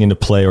that's coming into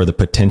play or the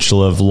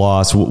potential of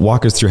loss?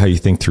 Walk us through how you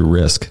think through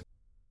risk.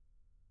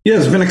 Yeah,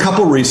 there's been a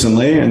couple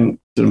recently, and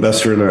an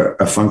investor in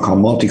a fund called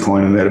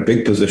Multicoin, and they had a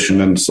big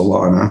position in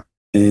Solana.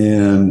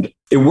 And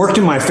it worked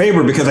in my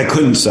favor because I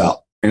couldn't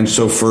sell. And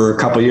so for a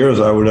couple of years,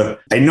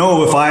 I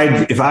know if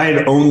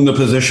I'd owned the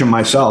position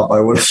myself, I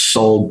would have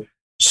sold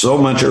so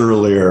much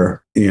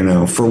earlier,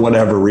 for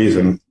whatever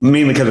reason,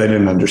 mainly because I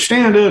didn't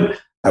understand it.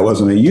 I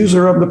wasn't a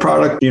user of the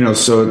product,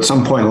 so at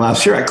some point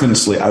last year, I couldn't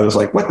sleep. I was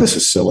like, what? This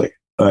is silly.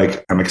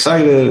 I'm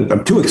excited.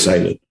 I'm too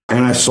excited.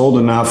 And I sold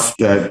enough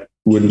that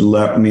would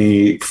let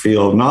me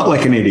feel not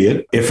like an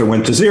idiot if it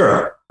went to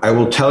zero. I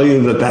will tell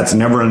you that that's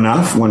never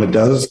enough when it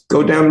does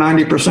go down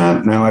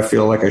 90%. Now I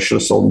feel like I should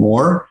have sold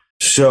more.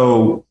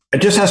 So it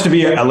just has to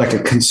be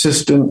a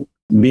consistent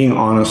being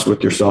honest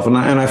with yourself. And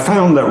I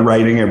found that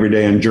writing every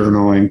day and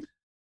journaling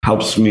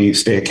helps me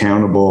stay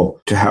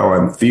accountable to how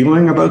I'm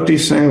feeling about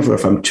these things.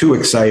 If I'm too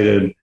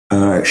excited,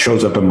 it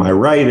shows up in my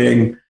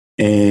writing.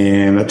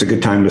 And that's a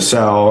good time to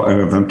sell.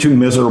 And if I'm too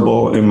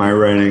miserable in my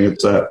writing,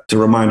 it's a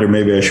reminder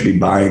maybe I should be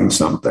buying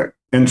something.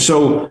 And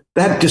so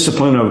that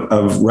discipline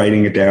of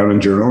writing it down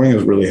and journaling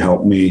has really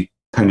helped me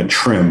kind of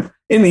trim.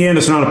 In the end,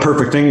 it's not a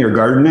perfect thing. You're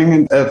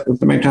gardening at the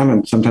same time,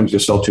 and sometimes you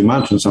sell too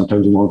much and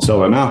sometimes you won't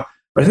sell enough.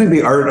 But I think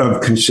the art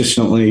of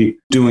consistently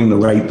doing the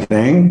right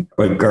thing,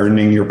 like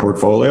gardening your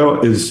portfolio,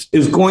 is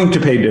going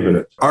to pay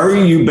dividends. Are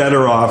you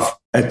better off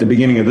at the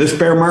beginning of this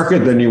bear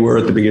market than you were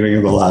at the beginning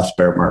of the last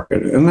bear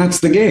market? And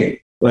that's the game.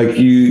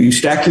 You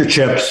stack your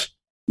chips,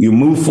 you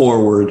move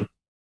forward,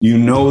 you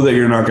know that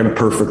you're not going to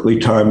perfectly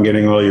time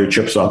getting all your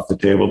chips off the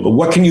table, but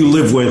what can you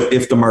live with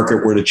if the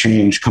market were to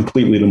change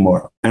completely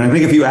tomorrow? And I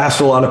think if you asked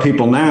a lot of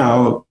people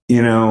now,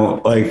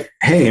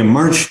 hey, in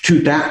March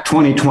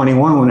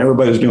 2021, when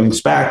everybody was doing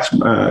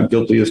SPACs,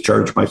 guilty as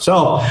charged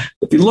myself,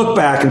 if you look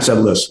back and said,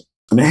 listen,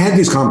 and I had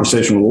these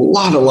conversations with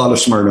a lot of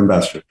smart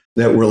investors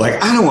that were like,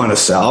 I don't want to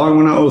sell. I'm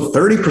going to owe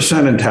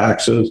 30% in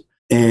taxes.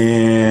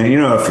 And,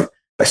 if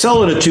I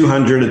sell it at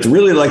 200, it's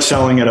really like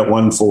selling it at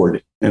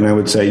 140. And I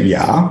would say,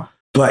 yeah,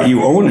 but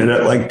you own it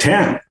at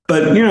 10.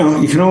 But,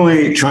 you can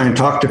only try and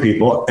talk to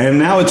people. And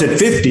now it's at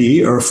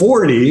 50 or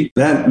 40,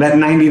 that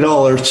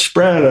 $90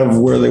 spread of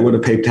where they would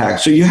have paid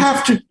tax. So you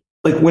have to,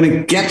 when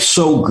it gets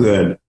so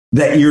good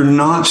that you're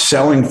not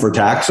selling for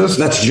taxes,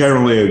 that's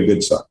generally a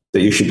good sign.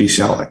 that you should be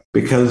selling.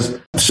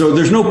 So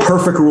there's no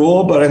perfect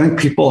rule, but I think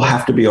people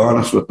have to be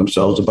honest with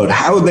themselves about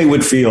how they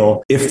would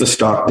feel if the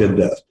stock did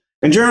this.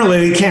 And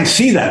generally, they can't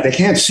see that. They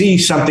can't see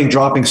something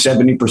dropping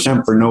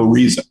 70% for no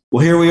reason.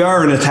 Well, here we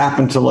are, and it's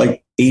happened to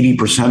like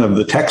 80% of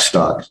the tech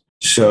stocks.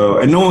 So,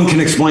 and no one can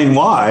explain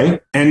why.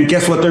 And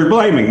guess what they're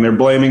blaming? They're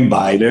blaming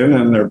Biden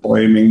and they're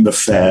blaming the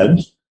Fed.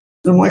 And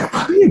I'm like,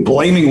 why are you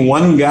blaming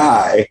one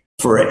guy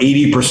for an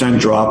 80%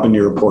 drop in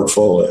your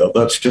portfolio?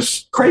 That's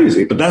just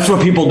crazy. But that's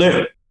what people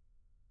do.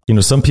 You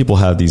know, some people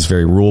have these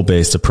very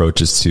rule-based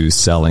approaches to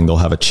selling. They'll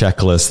have a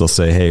checklist. They'll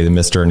say, hey, the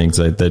missed earnings,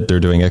 that they're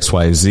doing X,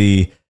 Y,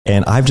 Z.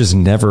 And I've just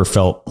never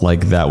felt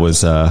like that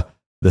was the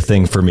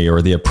thing for me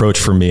or the approach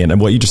for me.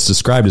 And what you just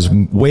described is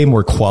way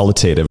more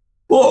qualitative.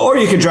 Well, or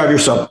you could drive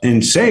yourself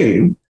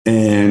insane.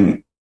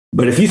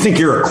 But if you think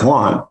you're a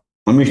quant,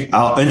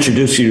 I'll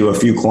introduce you to a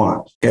few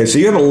quants. Okay, so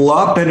you have a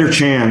lot better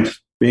chance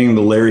being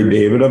the Larry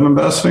David of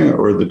investing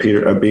or the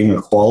Peter of being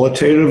a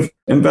qualitative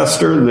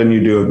investor than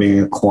you do of being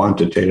a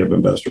quantitative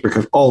investor,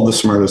 because all the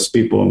smartest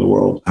people in the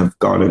world have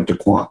gone into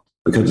quant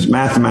because it's a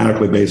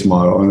mathematically based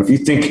model. And if you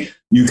think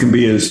you can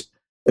be as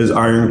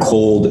iron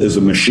cold as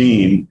a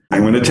machine,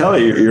 I'm going to tell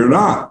you, you're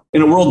not.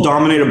 In a world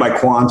dominated by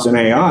quants and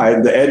AI,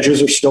 the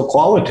edges are still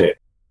qualitative.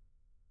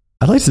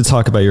 I'd like to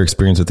talk about your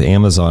experience with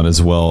Amazon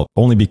as well,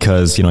 only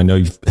because, I know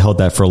you've held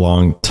that for a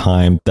long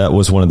time. That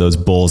was one of those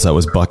bulls that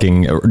was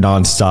bucking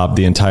nonstop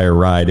the entire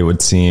ride, it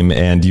would seem,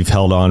 and you've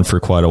held on for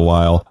quite a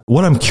while.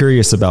 What I'm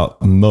curious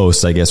about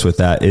most, I guess, with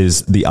that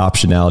is the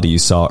optionality you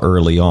saw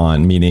early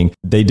on, meaning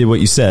they did what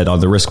you said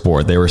on the risk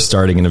board. They were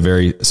starting in a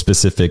very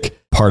specific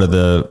part of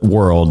the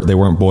world. They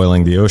weren't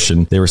boiling the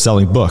ocean. They were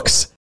selling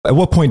books. At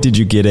what point did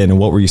you get in, and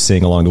what were you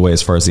seeing along the way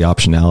as far as the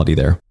optionality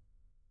there?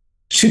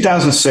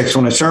 2006,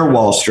 when I started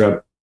Wall Street,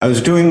 I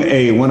was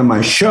doing one of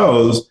my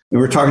shows, and we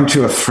were talking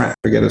to a friend, I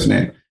forget his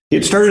name. He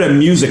had started a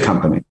music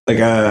company, like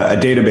a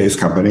database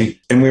company.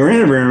 And we were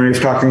interviewing him, and he was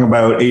talking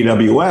about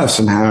AWS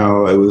and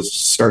how it was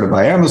started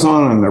by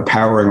Amazon and they're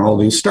powering all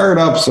these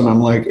startups. And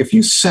I'm like, if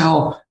you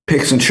sell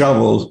picks and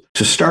shovels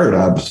to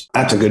startups,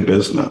 that's a good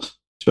business,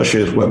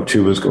 especially as Web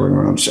 2 was going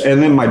around.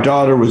 And then my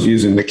daughter was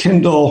using the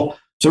Kindle.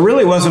 So it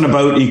really wasn't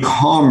about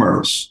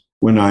e-commerce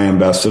when I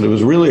invested. It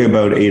was really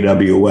about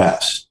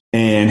AWS.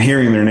 And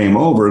hearing their name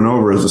over and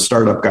over as a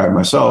startup guy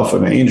myself,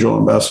 an angel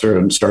investor,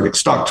 and starting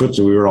StockTwits,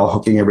 we were all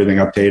hooking everything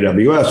up to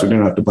AWS. We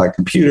didn't have to buy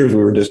computers.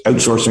 We were just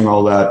outsourcing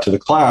all that to the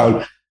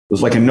cloud. It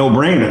was like a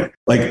no-brainer.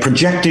 Like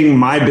projecting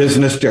my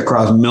business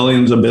across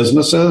millions of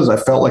businesses, I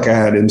felt like I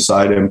had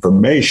inside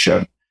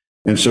information.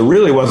 And so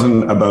really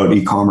wasn't about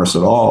e-commerce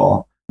at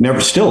all.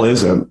 Never, still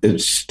isn't.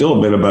 It's still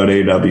a bit about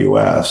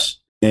AWS.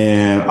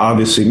 And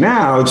obviously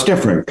now it's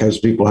different because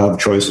people have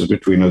choices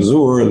between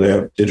Azure, they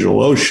have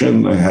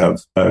DigitalOcean, they have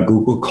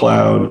Google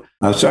Cloud.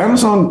 So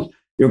Amazon,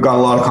 you've got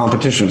a lot of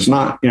competition. It's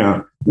not,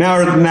 now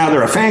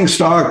they're a FANG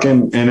stock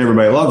and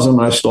everybody loves them.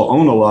 And I still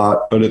own a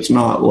lot, but it's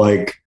not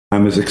like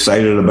I'm as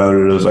excited about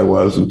it as I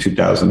was in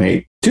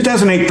 2008.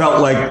 2008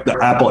 felt like the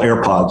Apple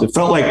AirPods. It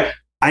felt like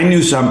I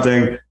knew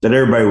something that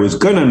everybody was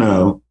going to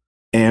know.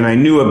 And I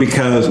knew it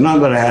because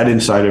not that I had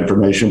inside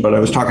information, but I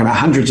was talking to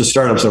hundreds of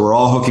startups that were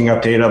all hooking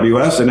up to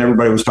AWS, and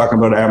everybody was talking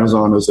about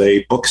Amazon as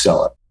a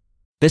bookseller.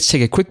 Let's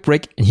take a quick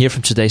break and hear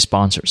from today's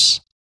sponsors.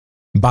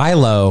 Buy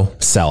low,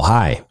 sell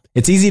high.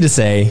 It's easy to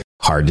say,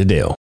 hard to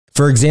do.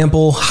 For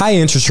example, high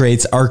interest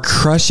rates are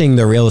crushing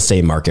the real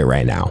estate market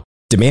right now.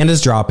 Demand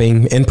is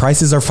dropping and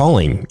prices are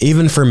falling,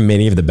 even for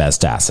many of the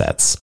best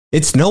assets.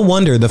 It's no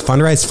wonder the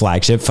Fundrise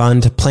flagship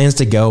fund plans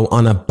to go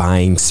on a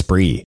buying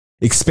spree,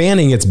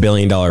 expanding its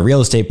billion-dollar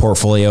real estate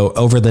portfolio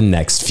over the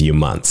next few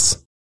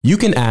months. You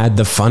can add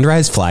the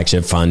Fundrise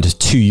flagship fund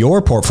to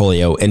your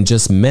portfolio in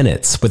just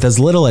minutes with as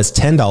little as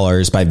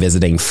 $10 by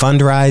visiting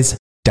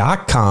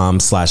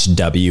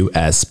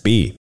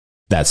fundrise.com/WSB.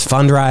 That's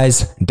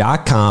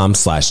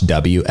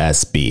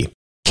fundrise.com/WSB.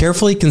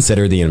 Carefully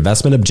consider the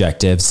investment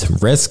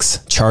objectives, risks,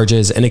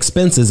 charges, and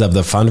expenses of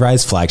the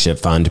Fundrise flagship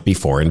fund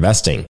before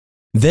investing.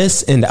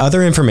 This and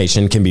other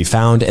information can be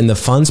found in the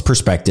fund's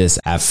prospectus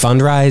at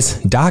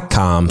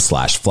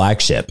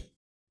fundrise.com/flagship.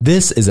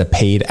 This is a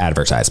paid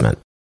advertisement.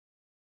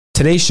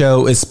 Today's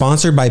show is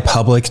sponsored by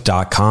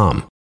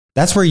public.com.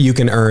 That's where you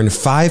can earn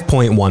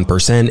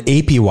 5.1%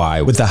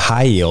 APY with a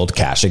high yield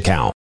cash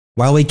account.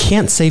 While we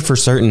can't say for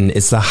certain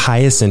it's the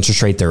highest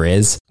interest rate there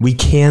is, we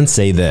can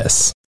say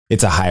this.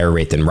 It's a higher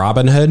rate than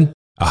Robinhood,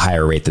 a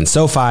higher rate than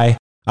SoFi,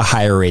 a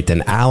higher rate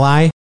than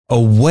Ally, a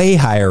way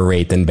higher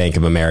rate than Bank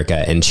of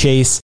America and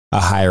Chase,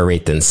 a higher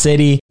rate than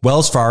Citi,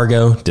 Wells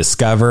Fargo,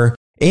 Discover,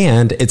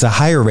 and it's a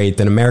higher rate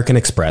than American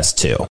Express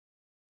too.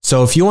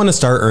 So if you want to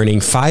start earning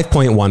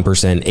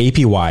 5.1%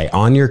 APY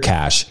on your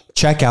cash,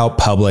 check out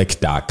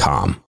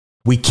public.com.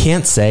 We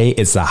can't say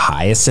it's the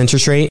highest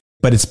interest rate,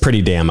 but it's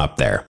pretty damn up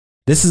there.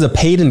 This is a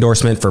paid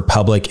endorsement for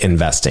Public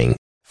Investing.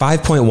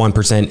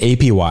 5.1%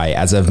 APY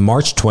as of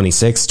March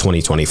 26,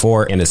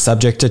 2024 and is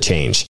subject to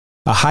change.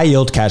 A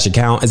high-yield cash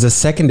account is a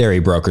secondary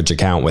brokerage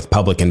account with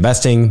Public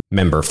Investing,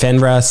 member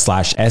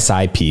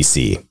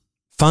FINRA/SIPC.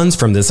 Funds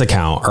from this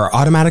account are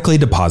automatically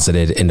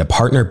deposited into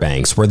partner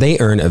banks where they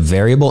earn a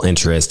variable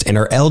interest and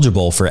are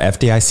eligible for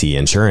FDIC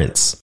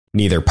insurance.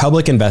 Neither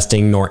Public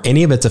Investing nor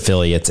any of its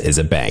affiliates is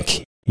a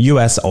bank.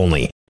 US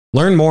only.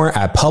 Learn more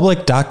at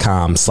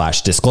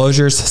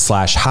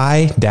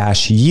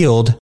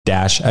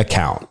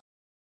public.com/disclosures/high-yield-account.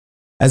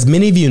 As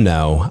many of you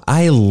know,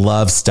 I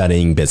love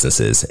studying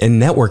businesses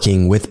and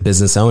networking with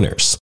business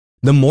owners.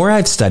 The more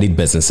I've studied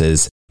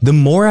businesses, the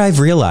more I've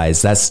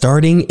realized that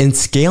starting and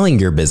scaling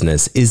your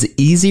business is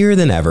easier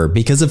than ever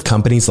because of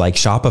companies like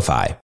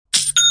Shopify.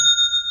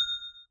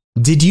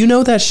 Did you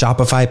know that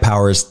Shopify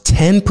powers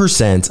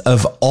 10%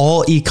 of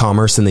all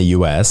e-commerce in the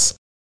US?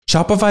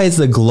 Shopify is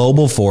the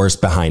global force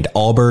behind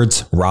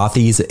Allbirds,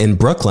 Rothy's, and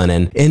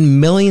Brooklinen, and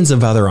millions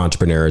of other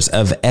entrepreneurs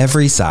of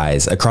every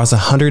size across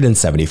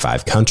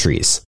 175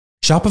 countries.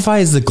 Shopify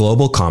is the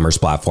global commerce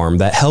platform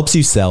that helps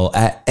you sell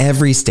at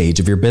every stage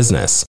of your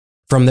business,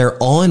 from their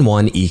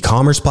all-in-one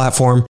e-commerce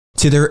platform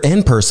to their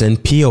in-person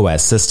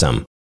POS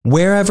system.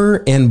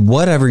 Wherever and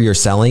whatever you're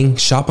selling,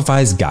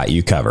 Shopify's got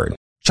you covered.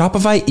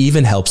 Shopify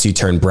even helps you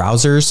turn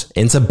browsers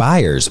into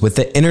buyers with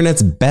the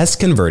internet's best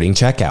converting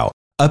checkout,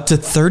 up to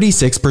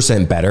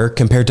 36% better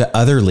compared to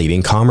other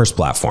leading commerce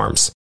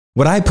platforms.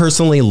 What I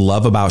personally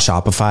love about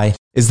Shopify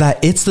is that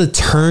it's the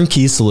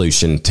turnkey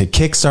solution to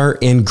kickstart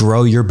and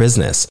grow your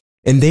business,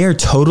 and they are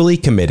totally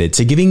committed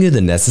to giving you the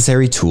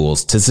necessary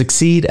tools to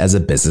succeed as a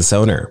business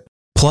owner.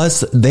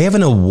 Plus, they have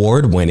an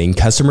award-winning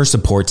customer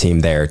support team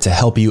there to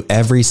help you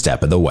every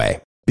step of the way.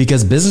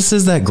 Because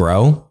businesses that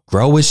grow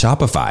with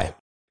Shopify.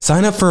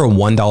 Sign up for a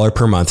 $1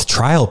 per month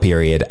trial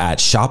period at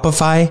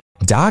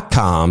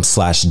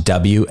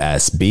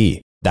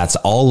shopify.com/WSB. That's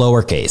all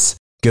lowercase.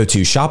 Go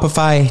to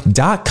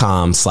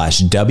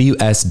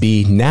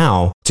shopify.com/WSB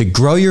now to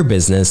grow your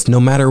business no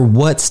matter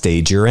what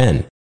stage you're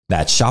in.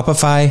 That's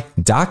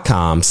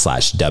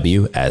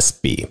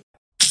shopify.com/WSB.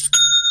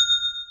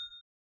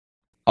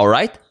 All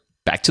right,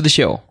 back to the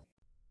show.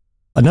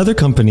 Another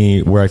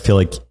company where I feel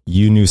like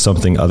you knew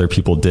something other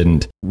people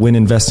didn't, when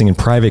investing in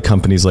private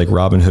companies like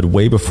Robinhood,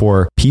 way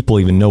before people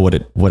even know what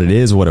it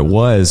is, what it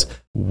was,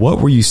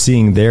 what were you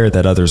seeing there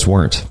that others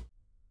weren't?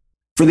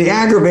 For the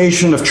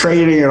aggravation of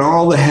trading and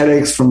all the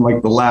headaches from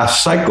like the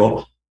last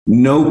cycle,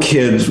 no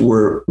kids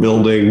were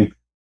building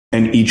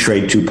an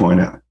E-Trade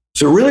 2.0.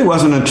 So it really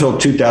wasn't until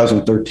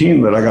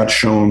 2013 that I got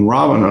shown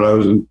Robinhood. I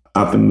was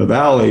up in the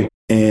Valley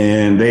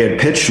and they had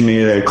pitched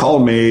me, they had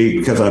called me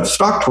because I have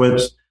stock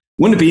twits.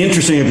 Wouldn't it be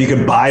interesting if you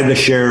could buy the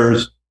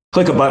shares,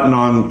 click a button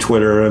on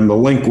Twitter, and the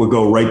link would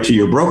go right to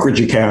your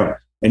brokerage account,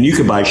 and you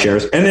could buy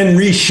shares and then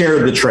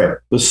reshare the trade,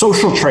 the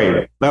social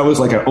trading. That was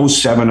like an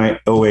 07,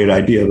 08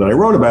 idea that I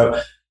wrote about.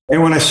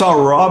 And when I saw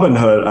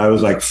Robinhood, I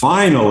was like,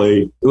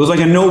 finally, it was like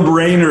a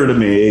no-brainer to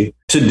me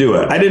to do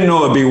it. I didn't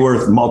know it'd be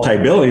worth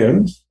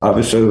multi-billions.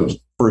 Obviously, I was the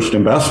first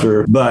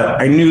investor,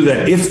 but I knew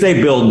that if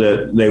they build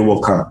it, they will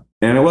come.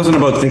 And it wasn't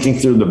about thinking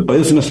through the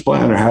business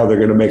plan or how they're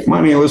going to make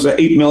money. It was an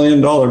 $8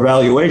 million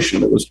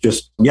valuation. It was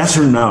just yes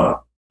or no.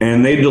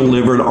 And they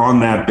delivered on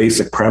that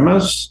basic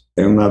premise.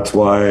 And that's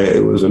why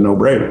it was a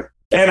no-brainer.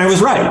 And I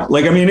was right.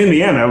 Like, I mean, in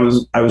the end, I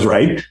was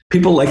right.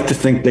 People like to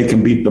think they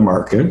can beat the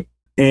market.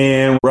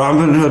 And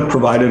Robinhood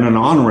provided an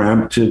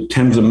on-ramp to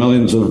tens of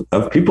millions of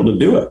people to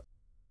do it.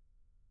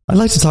 I'd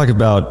like to talk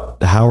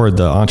about Howard,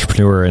 the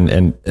entrepreneur,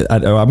 and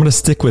I'm going to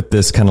stick with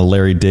this kind of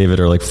Larry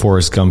David or like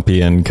Forrest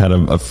Gumpian kind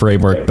of a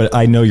framework, but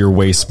I know you're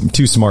way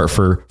too smart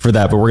for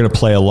that, but we're going to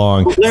play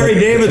along. Larry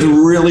David's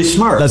really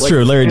smart. That's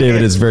true. Larry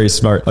David is very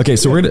smart. Okay,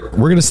 so we're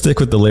going to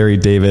stick with the Larry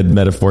David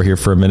metaphor here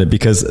for a minute,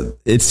 because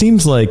it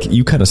seems like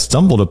you kind of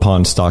stumbled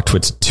upon stock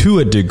twits to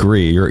a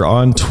degree. You're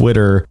on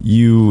Twitter,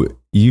 you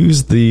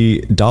use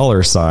the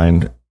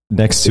 $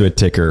 next to a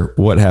ticker.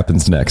 What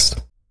happens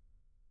next?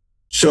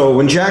 So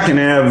when Jack and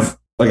Ev,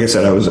 like I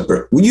said,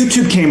 when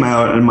YouTube came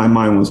out and my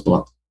mind was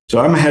blown. So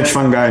I'm a hedge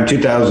fund guy in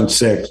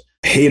 2006.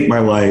 I hate my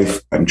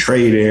life. I'm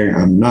trading.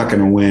 I'm not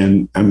going to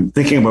win. I'm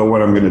thinking about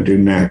what I'm going to do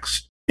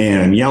next.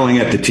 And I'm yelling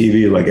at the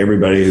TV like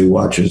everybody who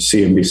watches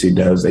CNBC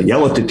does. They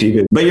yell at the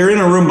TV, but you're in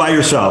a room by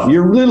yourself.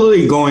 You're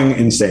literally going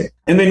insane.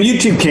 And then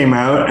YouTube came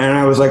out and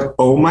I was like,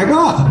 oh my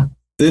God,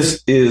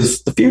 this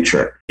is the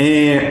future.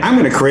 And I'm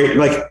going to create,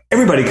 like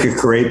everybody could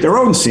create their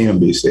own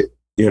CNBC.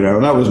 You know,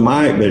 that was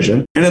my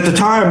vision. And at the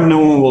time, no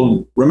one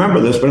will remember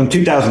this, but in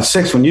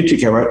 2006, when YouTube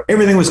came out,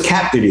 everything was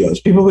cat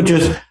videos. People would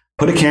just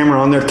put a camera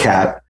on their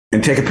cat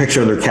and take a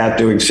picture of their cat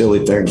doing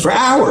silly things for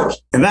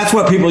hours. And that's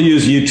what people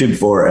use YouTube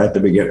for at the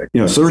beginning.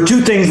 You know, so there were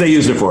two things they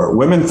used it for: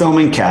 women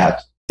filming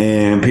cats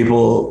and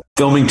people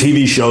filming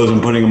TV shows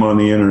and putting them on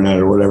the internet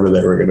or whatever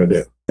they were going to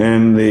do.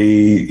 And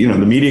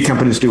the media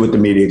companies do what the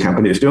media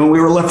companies do. And we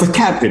were left with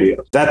cat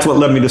videos. That's what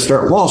led me to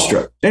start Wall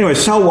Street. Anyway,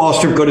 sell Wall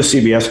Street, go to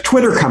CBS,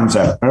 Twitter comes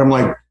out. And I'm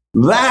like,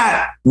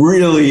 that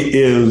really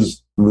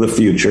is the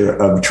future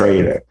of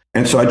trading.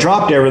 And so I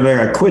dropped everything.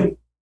 I quit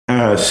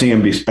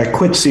CNBC. I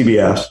quit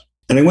CBS.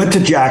 And I went to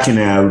Jack and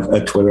Ev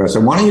at Twitter. I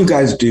said, why don't you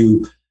guys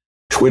do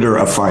Twitter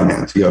of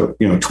finance?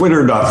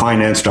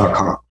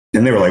 Twitter.finance.com.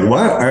 And they were like,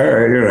 what?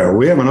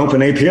 We have an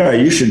open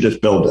API. You should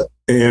just build it.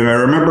 And I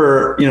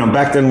remember,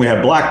 back then we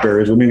had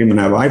Blackberries. We didn't even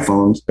have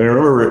iPhones. And I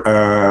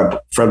remember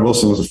Fred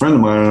Wilson was a friend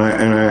of mine,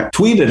 and I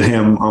tweeted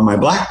him on my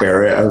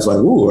Blackberry. I was like,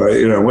 ooh,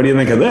 what do you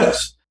think of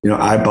this?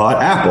 I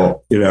bought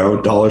Apple,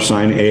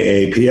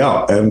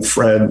 $AAPL. And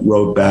Fred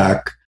wrote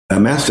back a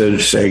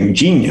message saying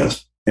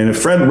genius. And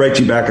if Fred writes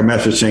you back a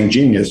message saying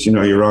genius,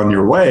 you're on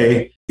your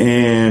way.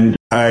 And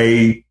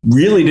I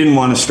really didn't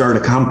want to start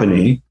a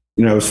company.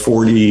 I was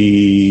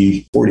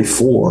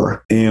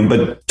 44,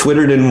 but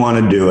Twitter didn't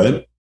want to do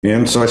it.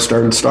 And so I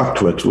started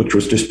StockTwits, which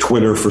was just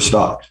Twitter for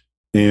stocks.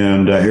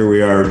 And here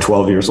we are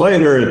 12 years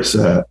later. It's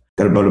got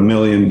about 1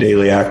 million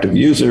daily active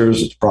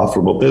users. It's a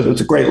profitable business.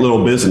 It's a great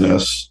little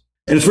business.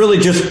 And it's really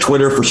just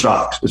Twitter for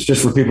stocks. It's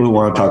just for people who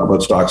want to talk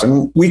about stocks.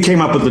 And we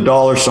came up with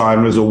the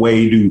 $sign as a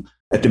way to,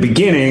 at the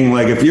beginning,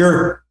 like if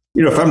you're,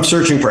 if I'm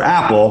searching for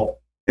Apple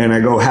and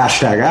I go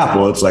hashtag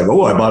Apple, it's like,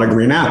 oh, I bought a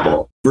green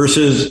apple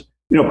versus,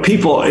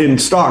 people in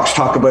stocks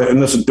talk about,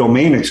 and this is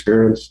domain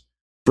experience.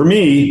 For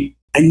me,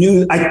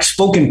 I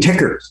spoke in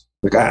tickers.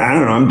 Like, I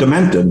don't know, I'm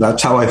demented.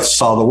 That's how I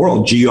saw the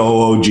world.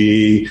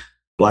 GOOG,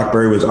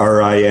 BlackBerry was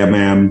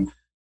RIMM,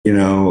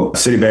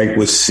 Citibank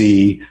was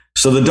C.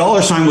 So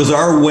the $sign was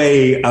our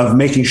way of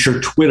making sure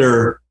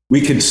Twitter,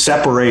 we could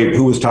separate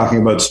who was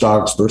talking about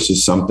stocks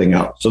versus something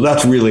else. So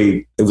that's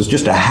really, it was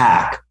just a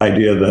hack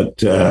idea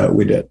that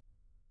we did.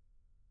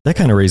 That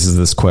kind of raises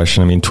this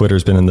question. I mean,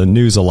 Twitter's been in the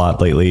news a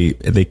lot lately.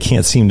 They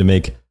can't seem to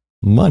make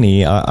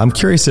money. I'm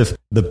curious if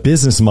the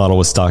business model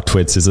with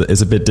StockTwits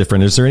is a bit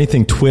different. Is there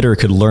anything Twitter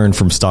could learn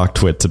from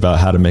StockTwits about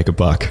how to make a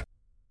buck?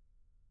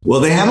 Well,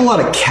 they have a lot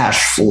of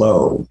cash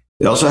flow.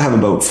 They also have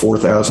about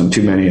 4,000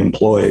 too many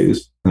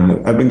employees.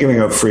 I've been giving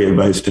out free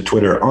advice to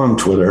Twitter on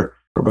Twitter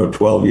for about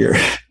 12 years.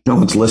 No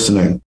one's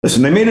listening.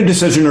 Listen, they made a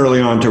decision early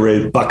on to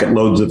raise bucket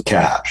loads of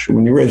cash.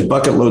 When you raise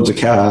bucket loads of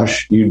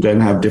cash, you then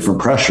have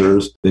different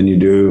pressures than you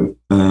do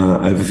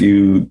if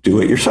you do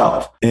it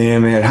yourself.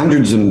 And they had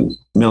hundreds and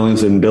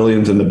millions and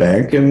billions in the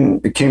bank,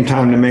 and it came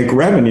time to make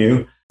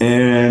revenue.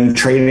 And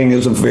trading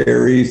is a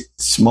very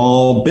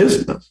small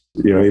business.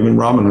 Even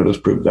Robinhood has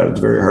proved that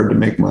it's very hard to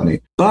make money.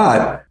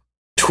 But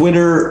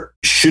Twitter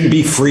should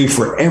be free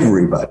for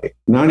everybody,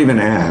 not even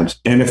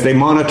ads. And if they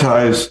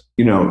monetize,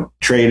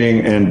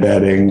 trading and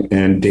betting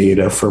and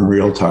data from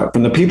real time,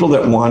 from the people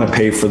that want to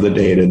pay for the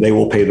data, they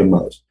will pay the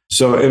most.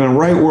 So in a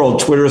right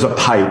world, Twitter is a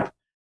pipe,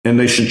 and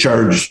they should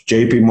charge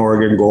JP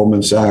Morgan,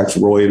 Goldman Sachs,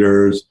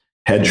 Reuters,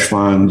 hedge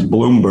funds,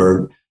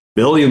 Bloomberg,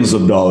 billions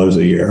of dollars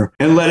a year,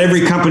 and let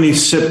every company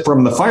sip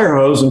from the fire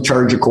hose and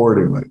charge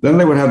accordingly. Then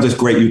they would have this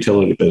great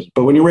utility business.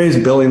 But when you raise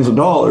billions of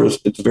dollars,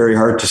 it's very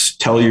hard to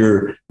tell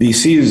your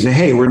VCs,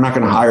 hey, we're not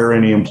going to hire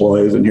any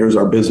employees, and here's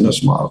our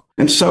business model.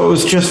 And so it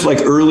was just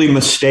like early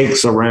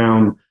mistakes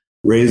around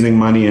raising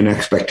money and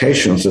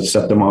expectations that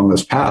set them on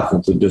this path.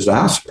 It's a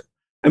disaster.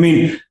 I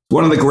mean,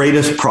 one of the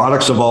greatest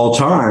products of all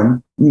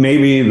time,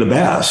 maybe the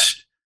best,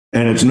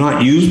 and it's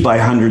not used by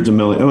hundreds of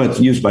millions. It's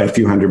used by a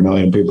few hundred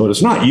million people.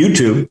 It's not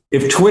YouTube.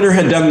 If Twitter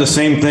had done the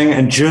same thing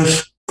and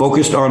just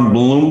focused on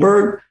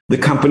Bloomberg, the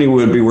company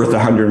would be worth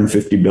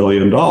 $150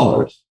 billion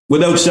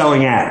without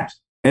selling ads.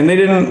 And they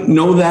didn't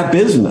know that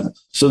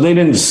business. So they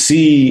didn't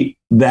see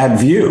that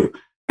view.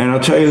 And I'll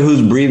tell you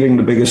who's breathing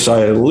the biggest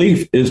sigh of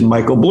relief is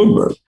Michael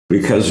Bloomberg,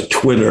 because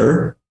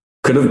Twitter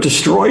could have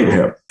destroyed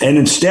him. And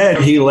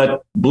instead, he let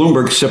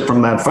Bloomberg sip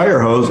from that fire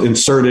hose,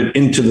 insert it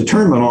into the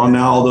terminal, and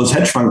now all those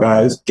hedge fund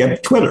guys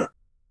get Twitter.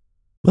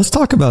 Let's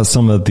talk about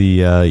some of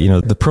the,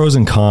 the pros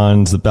and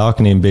cons, the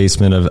balcony and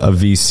basement of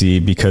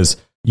VC, because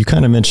you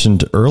kind of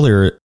mentioned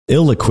earlier,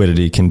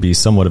 illiquidity can be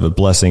somewhat of a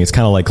blessing. It's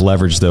kind of like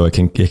leverage, though. It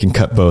can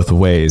cut both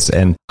ways.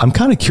 And I'm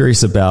kind of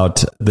curious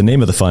about the name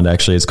of the fund.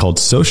 Actually, it's called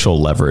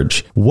social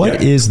leverage.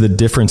 What is the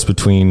difference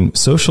between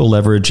social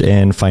leverage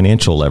and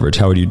financial leverage?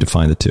 How would you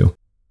define the two?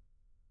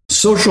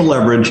 Social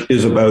leverage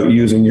is about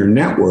using your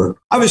network.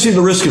 Obviously,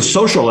 the risk of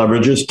social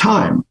leverage is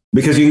time,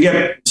 because you can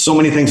get so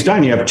many things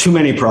done. You have too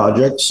many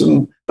projects,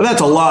 but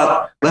that's a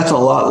lot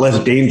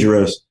less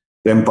dangerous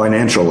than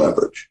financial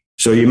leverage.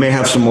 So you may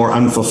have some more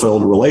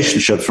unfulfilled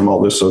relationships from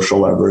all this social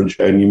leverage,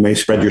 and you may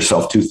spread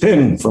yourself too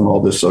thin from all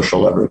this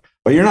social leverage,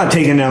 but you're not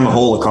taking down the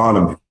whole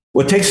economy.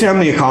 What takes down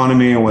the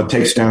economy and what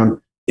takes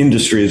down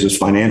industries is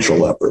financial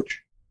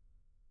leverage.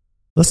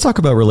 Let's talk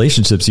about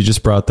relationships. You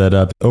just brought that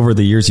up. Over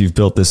the years, you've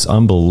built this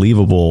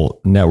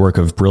unbelievable network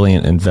of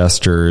brilliant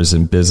investors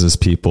and business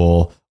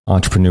people,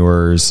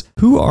 entrepreneurs.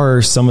 Who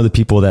are some of the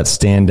people that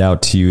stand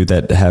out to you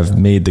that have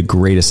made the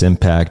greatest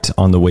impact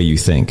on the way you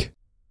think?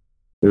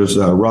 There's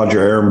Roger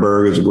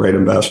Ehrenberg is a great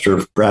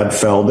investor, Brad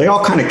Feld. They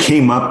all kind of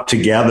came up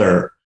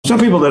together.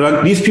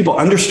 These people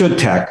understood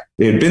tech.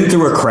 They had been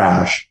through a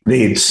crash. They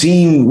had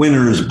seen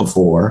winners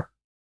before.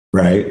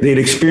 Right? They'd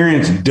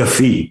experienced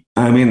defeat.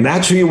 I mean,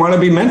 that's who you want to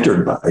be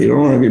mentored by. You don't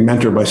want to be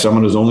mentored by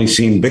someone who's only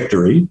seen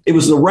victory. It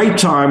was the right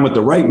time with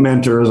the right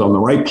mentors on the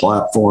right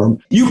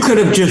platform. You could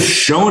have just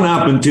shown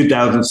up in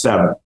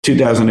 2007,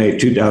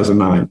 2008,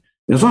 2009.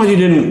 As long as you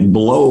didn't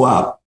blow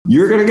up,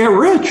 you're going to get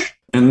rich.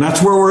 And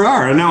that's where we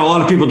are. And now a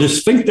lot of people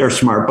just think they're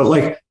smart, but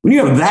like when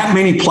you have that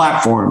many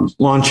platforms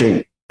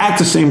launching at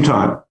the same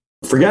time,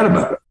 forget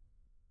about it.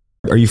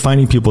 Are you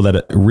finding people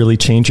that really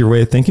change your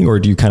way of thinking, or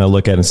do you kind of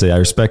look at it and say, I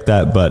respect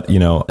that, but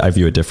I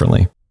view it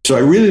differently? So I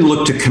really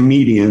look to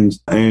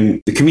comedians,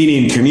 and the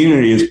comedian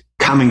community is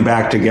coming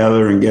back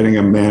together and getting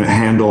a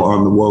handle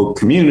on the woke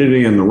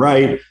community and the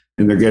right.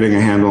 And they're getting a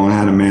handle on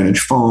how to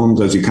manage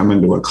phones as you come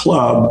into a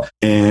club.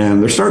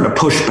 And they're starting to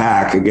push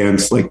back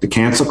against like the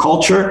cancel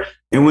culture.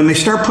 And when they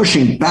start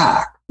pushing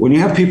back, when you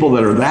have people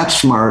that are that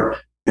smart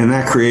and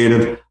that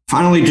creative,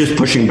 finally just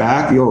pushing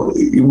back,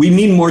 we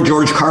need more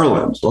George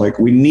Carlins. Like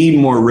we need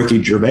more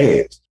Ricky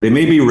Gervais. They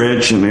may be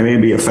rich and they may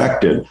be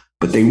affected,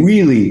 but they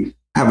really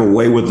have a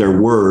way with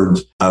their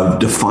words of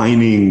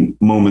defining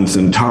moments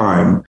in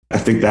time. I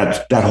think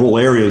that whole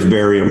area is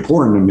very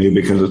important to me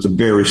because it's a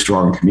very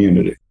strong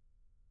community.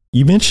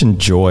 You mentioned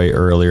joy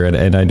earlier,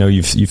 and I know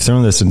you've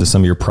thrown this into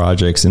some of your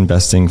projects,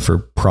 investing for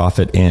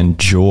profit and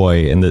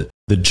joy. And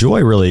the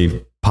joy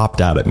really popped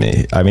out at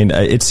me. I mean,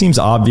 it seems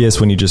obvious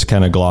when you just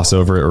kind of gloss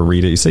over it or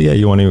read it. You say, yeah,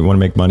 you want to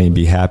make money and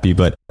be happy.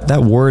 But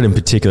that word in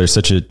particular is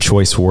such a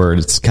choice word.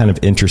 It's kind of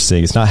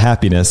interesting. It's not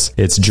happiness,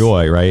 it's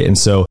joy, right? And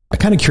so I'm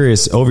kind of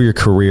curious, over your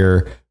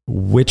career,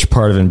 which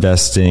part of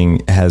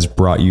investing has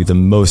brought you the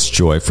most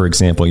joy? For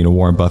example,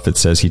 Warren Buffett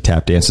says he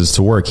tap dances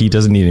to work. He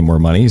doesn't need any more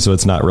money, so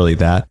it's not really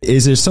that.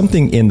 Is there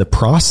something in the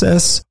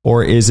process,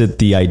 or is it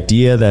the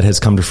idea that has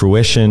come to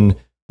fruition?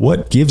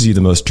 What gives you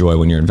the most joy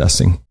when you're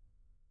investing?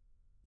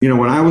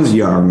 When I was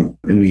young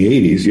in the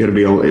 80s, you had to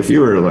be, if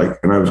you were like,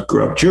 and I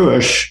grew up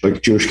Jewish,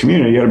 like Jewish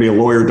community, you had to be a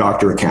lawyer,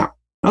 doctor, accountant.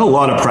 Not a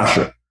lot of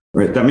pressure.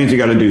 Right. That means you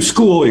got to do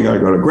school, you got to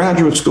go to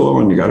graduate school,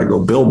 and you got to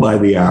go bill by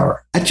the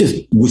hour. That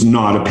just was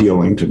not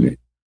appealing to me.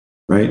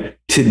 Right.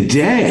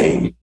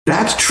 Today,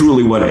 that's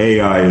truly what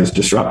AI is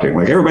disrupting.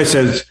 Like everybody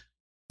says,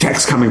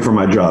 text coming for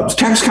my jobs,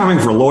 text coming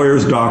for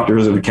lawyers,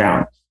 doctors, and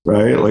accountants.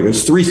 Right. Like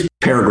it's 3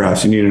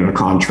 paragraphs you need in a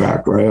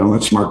contract. Right. And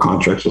let smart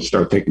contracts will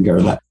start taking care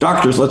of that.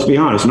 Doctors, let's be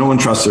honest, no one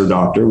trusts their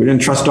doctor. We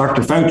didn't trust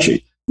Dr.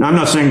 Fauci. Now, I'm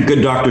not saying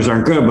good doctors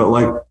aren't good, but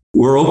like,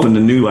 we're open to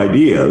new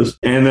ideas.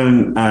 And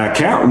then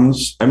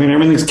accountants, I mean,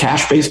 everything's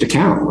cash-based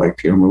accounting.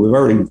 Like, we've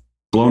already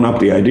blown up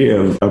the idea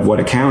of what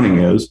accounting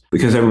is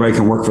because everybody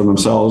can work for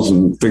themselves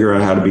and figure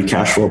out how to be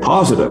cash flow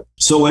positive.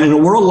 So in a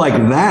world like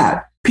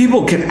that,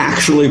 people can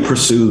actually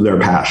pursue their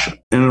passion.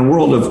 And in a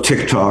world of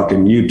TikTok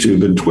and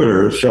YouTube and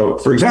Twitter. So,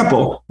 for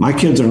example, my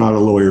kids are not a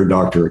lawyer,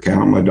 doctor,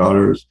 accountant. My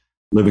daughter's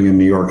living in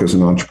New York as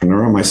an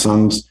entrepreneur. My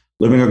son's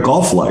living a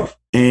golf life.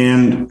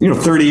 And,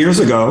 30 years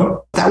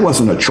ago, that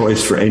wasn't a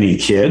choice for any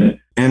kid.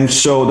 And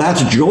so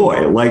that's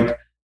joy. Like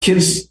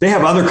kids, they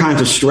have other kinds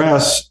of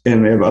stress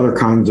and they have other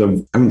kinds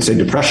of, I wouldn't say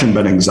depression,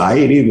 but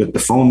anxiety that the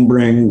phone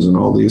brings and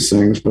all these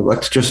things. But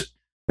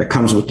that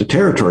comes with the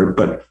territory.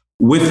 But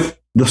with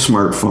the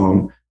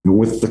smartphone and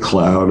with the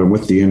cloud and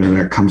with the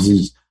internet comes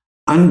these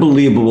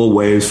unbelievable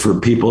ways for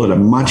people at a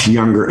much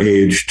younger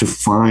age to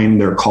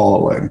find their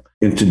calling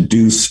and to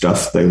do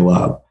stuff they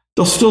love.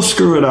 They'll still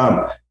screw it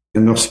up.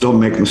 And they'll still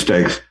make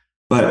mistakes.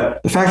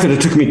 But the fact that it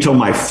took me till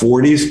my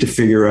 40s to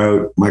figure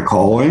out my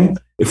calling,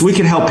 if we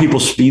could help people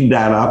speed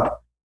that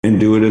up and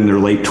do it in their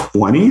late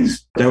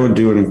 20s, that would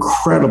do an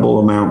incredible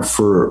amount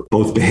for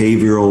both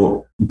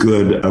behavioral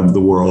good of the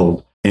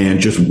world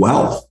and just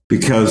wealth.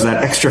 Because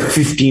that extra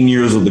 15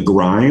 years of the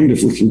grind,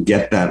 if we can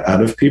get that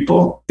out of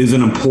people, is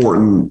an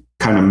important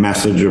kind of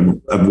message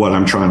of what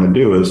I'm trying to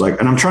do. Is like,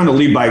 and I'm trying to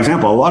lead by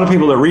example. A lot of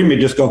people that read me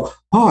just go,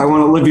 oh, I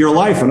want to live your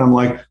life. And I'm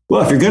like,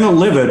 well, if you're going to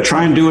live it,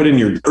 try and do it in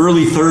your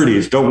early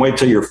 30s. Don't wait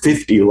till you're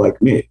 50 like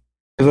me.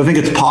 Because I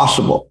think it's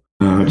possible.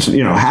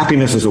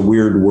 Happiness is a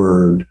weird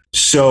word.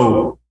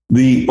 So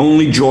the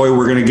only joy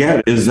we're going to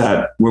get is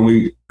that when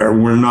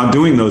we're not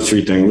doing those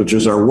 3 things, which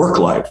is our work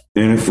life.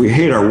 And if we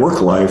hate our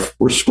work life,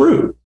 we're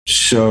screwed.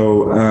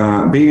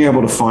 So being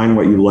able to find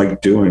what you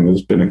like doing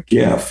has been a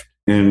gift.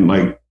 And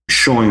like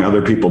showing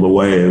other people the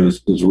way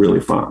is really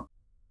fun.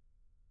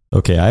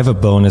 Okay, I have a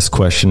bonus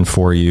question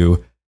for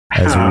you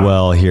as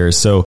well here.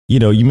 So,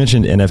 you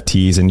mentioned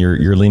NFTs and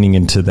you're leaning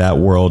into that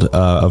world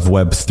of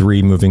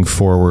Web3 moving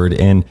forward.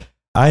 And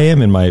I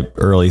am in my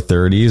early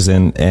 30s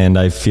and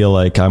I feel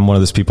like I'm one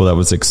of those people that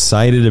was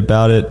excited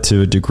about it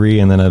to a degree.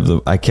 And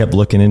then I kept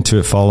looking into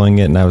it, following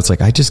it. And I was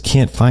like, I just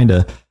can't find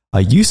a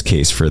use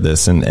case for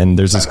this. And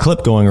there's this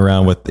clip going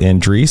around with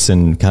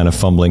Andreessen kind of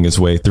fumbling his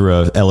way through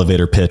an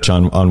elevator pitch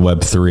on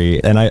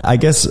Web3. And I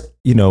guess,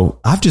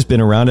 I've just been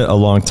around it a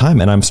long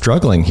time and I'm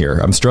struggling here.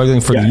 I'm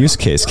struggling for the use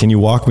case. Can you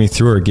walk me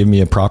through or give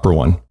me a proper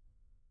one?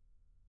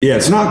 Yeah,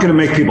 it's not going to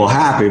make people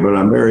happy, but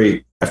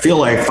I feel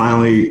like I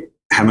finally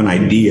have an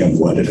idea of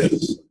what it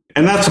is.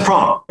 And that's the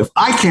problem. If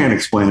I can't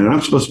explain it,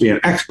 I'm supposed to be an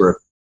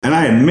expert and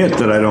I admit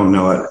that I don't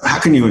know it. How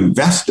can you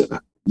invest in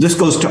it? This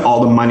goes to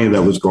all the money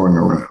that was going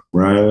around,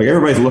 right? Like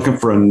everybody's looking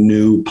for a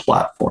new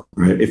platform,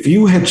 right? If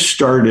you had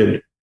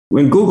started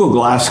when Google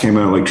Glass came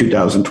out, like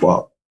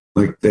 2012,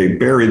 like they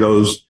bury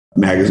those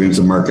magazines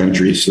of Mark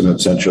Andreessen,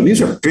 et cetera.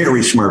 These are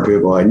very smart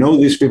people. I know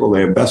these people,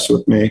 they invest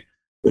with me.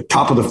 the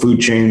top of the food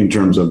chain in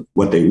terms of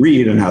what they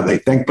read and how they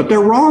think, but they're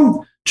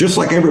wrong just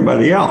like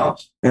everybody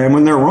else. And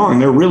when they're wrong,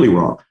 they're really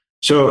wrong.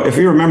 So if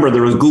you remember,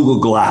 there was Google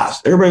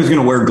Glass. Everybody's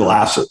going to wear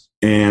glasses,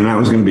 and that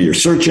was going to be your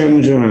search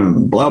engine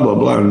and blah, blah,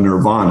 blah, and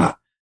nirvana.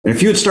 And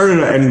if you had started,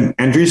 and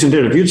Andreessen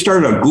did, if you had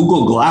started a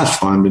Google Glass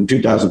fund in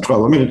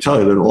 2012, let me tell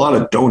you, there's a lot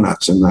of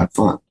donuts in that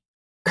fund.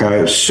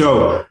 Okay,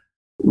 so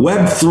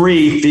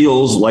Web3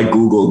 feels like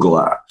Google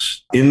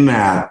Glass in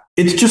that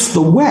it's just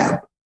the web.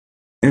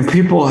 And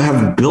people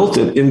have built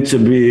it into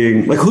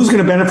being like, who's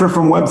going to benefit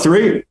from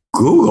Web3?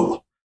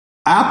 Google,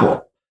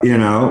 Apple. You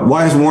know,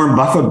 why is Warren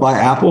Buffett buy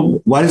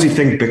Apple? Why does he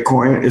think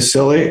Bitcoin is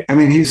silly? I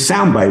mean, he's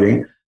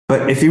soundbiting,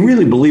 but if he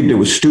really believed it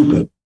was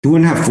stupid, he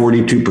wouldn't have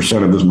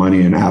 42% of his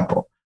money in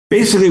Apple.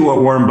 Basically,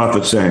 what Warren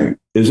Buffett's saying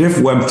is if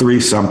Web3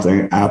 is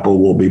something, Apple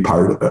will be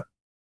part of it,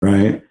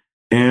 right?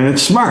 And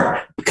it's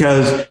smart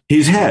because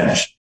he's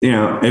hedged. You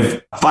know,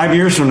 if 5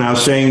 years from now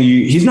saying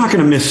he's not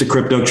going to miss the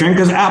crypto trend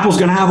because Apple's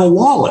going to have a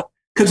wallet,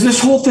 because this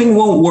whole thing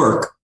won't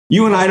work.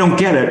 You and I don't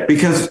get it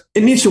because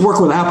it needs to work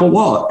with Apple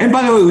Wallet. And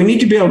by the way, we need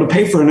to be able to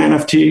pay for an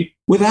NFT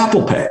with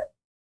Apple Pay.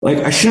 Like,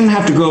 I shouldn't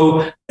have to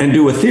go and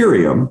do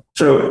Ethereum.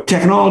 So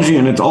technology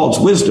in all its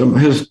wisdom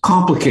has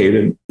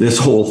complicated this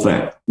whole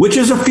thing, which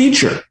is a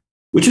feature,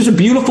 which is a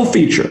beautiful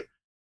feature.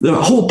 The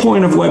whole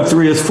point of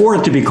Web3 is for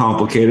it to be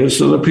complicated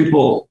so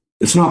that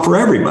it's not for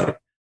everybody.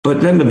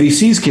 But then the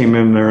VCs came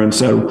in there and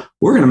said,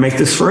 we're going to make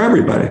this for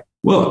everybody.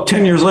 Well,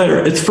 10 years later,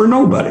 it's for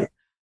nobody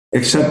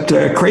except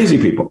crazy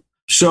people.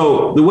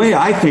 So the way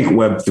I think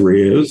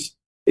Web3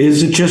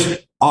 is it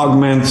just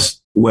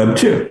augments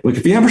Web2. Like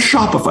if you have a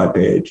Shopify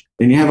page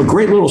and you have a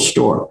great little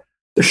store,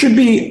 there should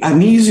be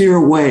an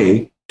easier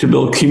way to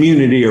build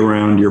community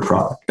around your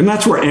product. And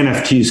that's where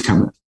NFTs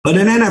come in. But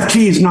an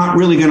NFT is not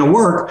really going to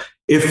work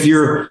if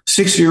your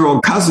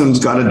 6-year-old cousin's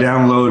got to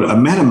download a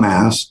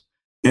MetaMask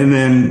and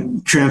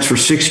then transfer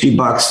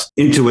 $60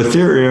 into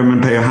Ethereum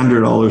and pay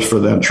 $100 for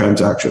that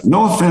transaction.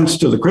 No offense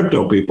to the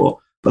crypto people,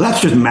 but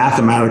that's just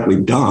mathematically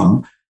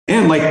dumb.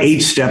 And like 8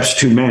 steps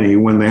too many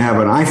when they have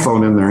an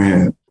iPhone in their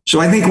hand. So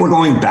I think we're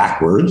going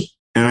backwards.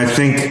 And I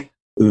think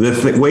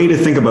the way to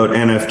think about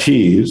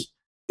NFTs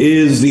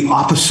is the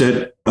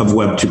opposite of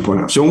Web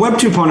 2.0. So in Web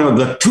 2.0,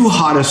 the 2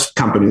 hottest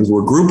companies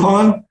were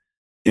Groupon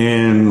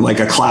and like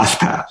a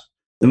ClassPass.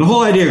 And the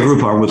whole idea of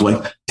Groupon was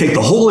like, take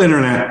the whole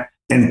internet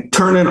and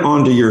turn it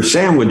onto your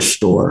sandwich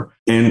store.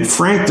 And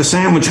Frank, the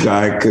sandwich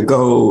guy, could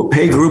go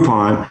pay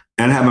Groupon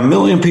and have 1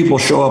 million people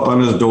show up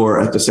on his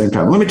door at the same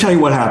time. Let me tell you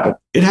what happened.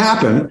 It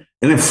happened.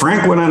 And then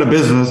Frank went out of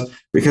business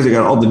because he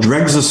got all the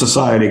dregs of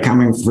society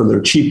coming for their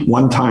cheap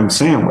one-time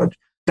sandwich.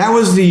 That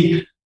was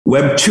the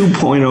Web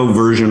 2.0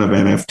 version of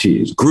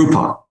NFTs,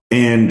 Groupon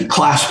and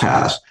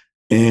ClassPass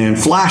and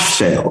flash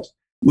sales.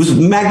 It was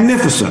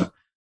magnificent.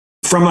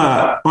 From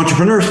an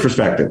entrepreneur's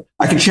perspective,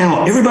 I could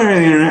channel everybody on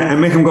the internet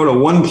and make them go to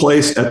one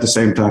place at the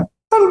same time.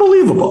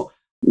 Unbelievable.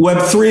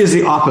 Web 3 is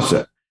the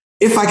opposite.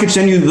 If I could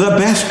send you the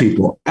best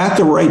people at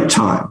the right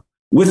time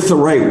with the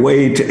right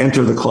way to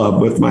enter the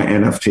club with my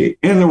NFT,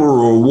 and there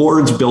were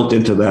rewards built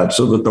into that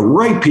so that the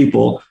right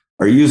people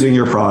are using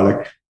your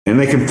product and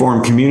they can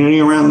form community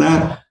around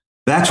that,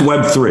 that's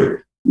Web 3.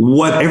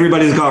 What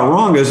everybody's got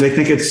wrong is they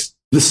think it's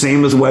the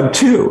same as Web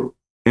 2.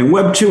 And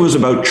Web 2 is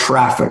about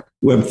traffic.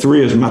 Web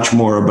 3 is much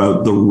more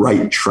about the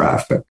right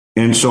traffic.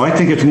 And so I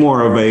think it's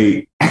more of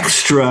a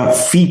extra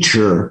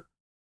feature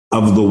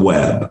of the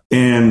web.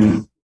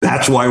 And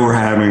that's why we're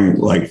having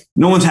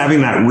no one's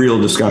having that real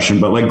discussion,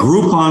 but like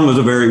Groupon was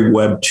a very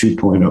Web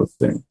 2.0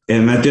 thing.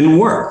 And that didn't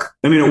work.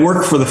 I mean, it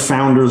worked for the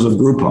founders of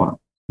Groupon,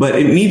 but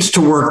it needs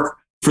to work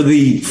for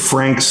the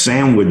Frank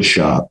Sandwich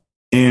Shop.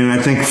 And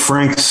I think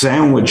Frank's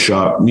Sandwich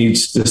Shop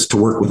needs this to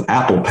work with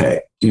Apple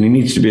Pay. And he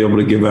needs to be able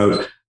to give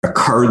out a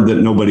card that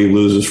nobody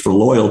loses for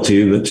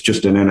loyalty that's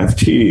just an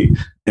NFT.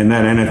 And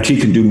that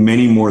NFT can do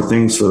many more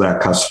things for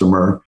that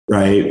customer,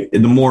 right?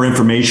 And the more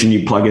information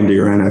you plug into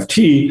your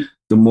NFT,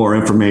 the more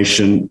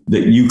information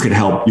that you could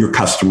help your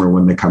customer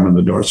when they come in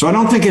the door. So I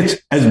don't think it's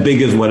as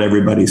big as what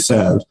everybody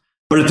says.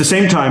 But at the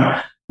same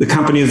time, the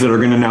companies that are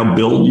going to now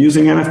build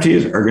using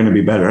NFTs are going to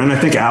be better. And I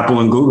think Apple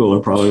and Google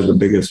are probably the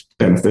biggest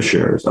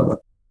beneficiaries of it.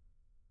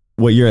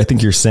 What I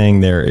think you're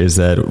saying there is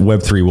that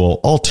Web3 will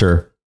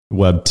alter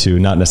Web 2,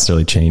 not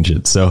necessarily change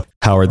it. So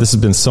Howard, this has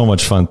been so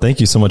much fun. Thank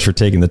you so much for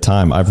taking the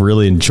time. I've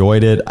really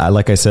enjoyed it.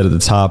 Like I said at the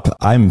top,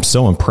 I'm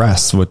so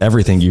impressed with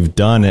everything you've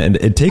done. And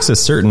it takes a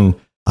certain,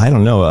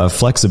 a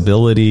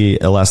flexibility,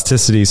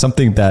 elasticity,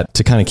 something that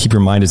to kind of keep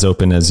your mind as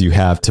open as you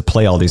have to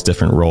play all these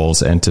different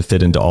roles and to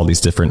fit into all these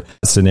different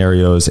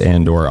scenarios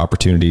and or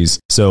opportunities.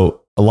 So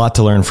a lot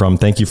to learn from.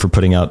 Thank you for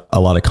putting out a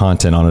lot of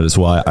content on it as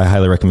well. I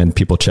highly recommend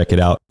people check it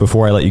out.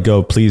 Before I let you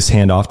go, please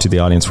hand off to the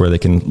audience where they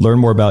can learn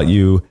more about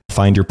you,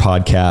 find your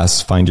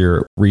podcasts, find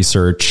your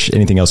research,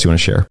 anything else you want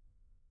to share.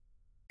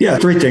 Yeah,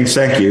 3 things.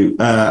 Thank you.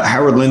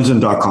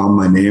 HowardLindzon.com,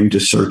 my name,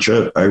 just search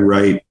it. I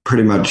write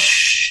pretty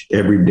much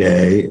every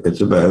day. It's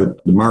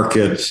about the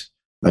markets,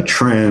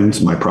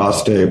 trends, my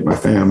prostate, my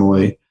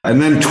family.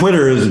 And then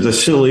Twitter is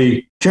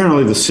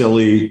generally the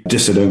silly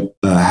dissident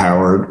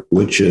Howard,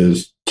 which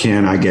is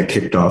can I get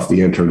kicked off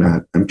the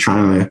internet? I'm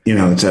trying to,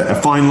 it's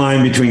a fine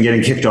line between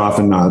getting kicked off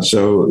and not.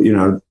 So,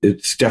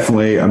 it's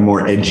definitely a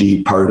more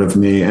edgy part of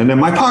me. And then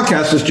my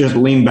podcast is just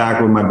lean back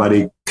with my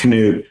buddy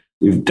Knut.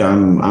 We've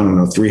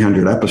done,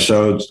 300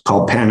 episodes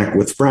called Panic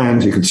with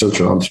Friends. You can search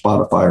it on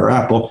Spotify or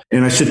Apple.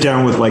 And I sit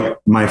down with like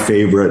my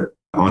favorite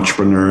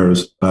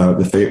entrepreneurs,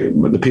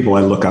 the people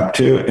I look up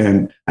to.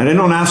 And I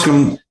don't ask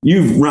them,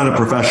 you've run a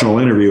professional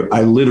interview.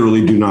 I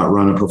literally do not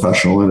run a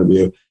professional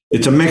interview.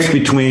 It's a mix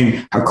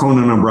between how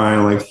Conan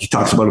O'Brien, he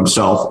talks about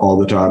himself all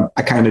the time.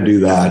 I kind of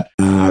do that.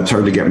 It's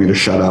hard to get me to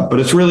shut up, but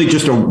it's really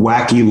just a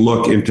wacky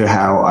look into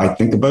how I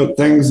think about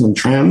things and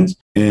trends.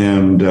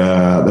 And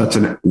that's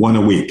one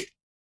a week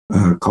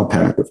called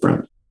Panic with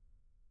Friends.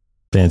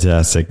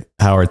 Fantastic.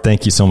 Howard,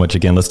 thank you so much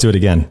again. Let's do it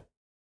again.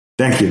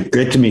 Thank you.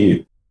 Great to meet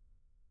you.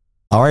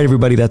 All right,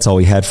 everybody, that's all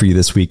we had for you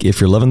this week.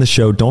 If you're loving the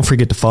show, don't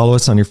forget to follow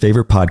us on your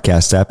favorite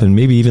podcast app and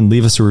maybe even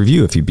leave us a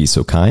review if you'd be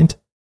so kind.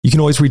 You can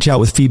always reach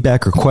out with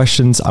feedback or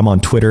questions. I'm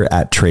on Twitter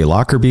at Trey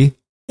Lockerbie.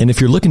 And if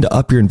you're looking to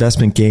up your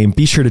investment game,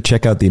 be sure to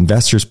check out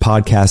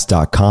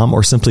theinvestorspodcast.com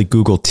or simply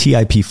Google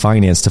TIP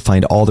Finance to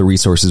find all the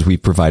resources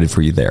we've provided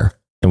for you there.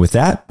 And with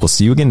that, we'll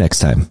see you again next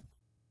time.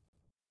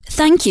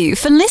 Thank you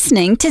for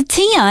listening to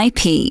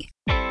TIP.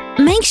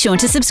 Make sure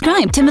to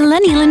subscribe to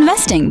Millennial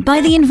Investing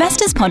by the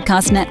Investors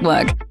Podcast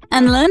Network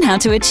and learn how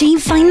to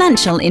achieve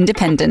financial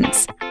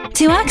independence.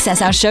 To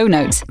access our show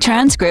notes,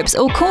 transcripts,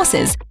 or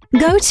courses,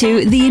 go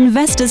to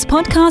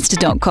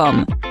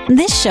theinvestorspodcast.com.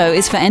 This show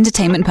is for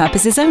entertainment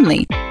purposes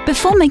only.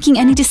 Before making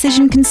any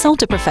decision,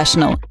 consult a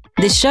professional.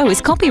 This show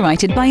is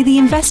copyrighted by the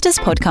Investors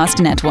Podcast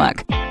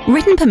Network.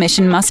 Written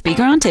permission must be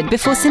granted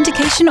before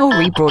syndication or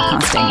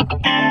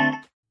rebroadcasting.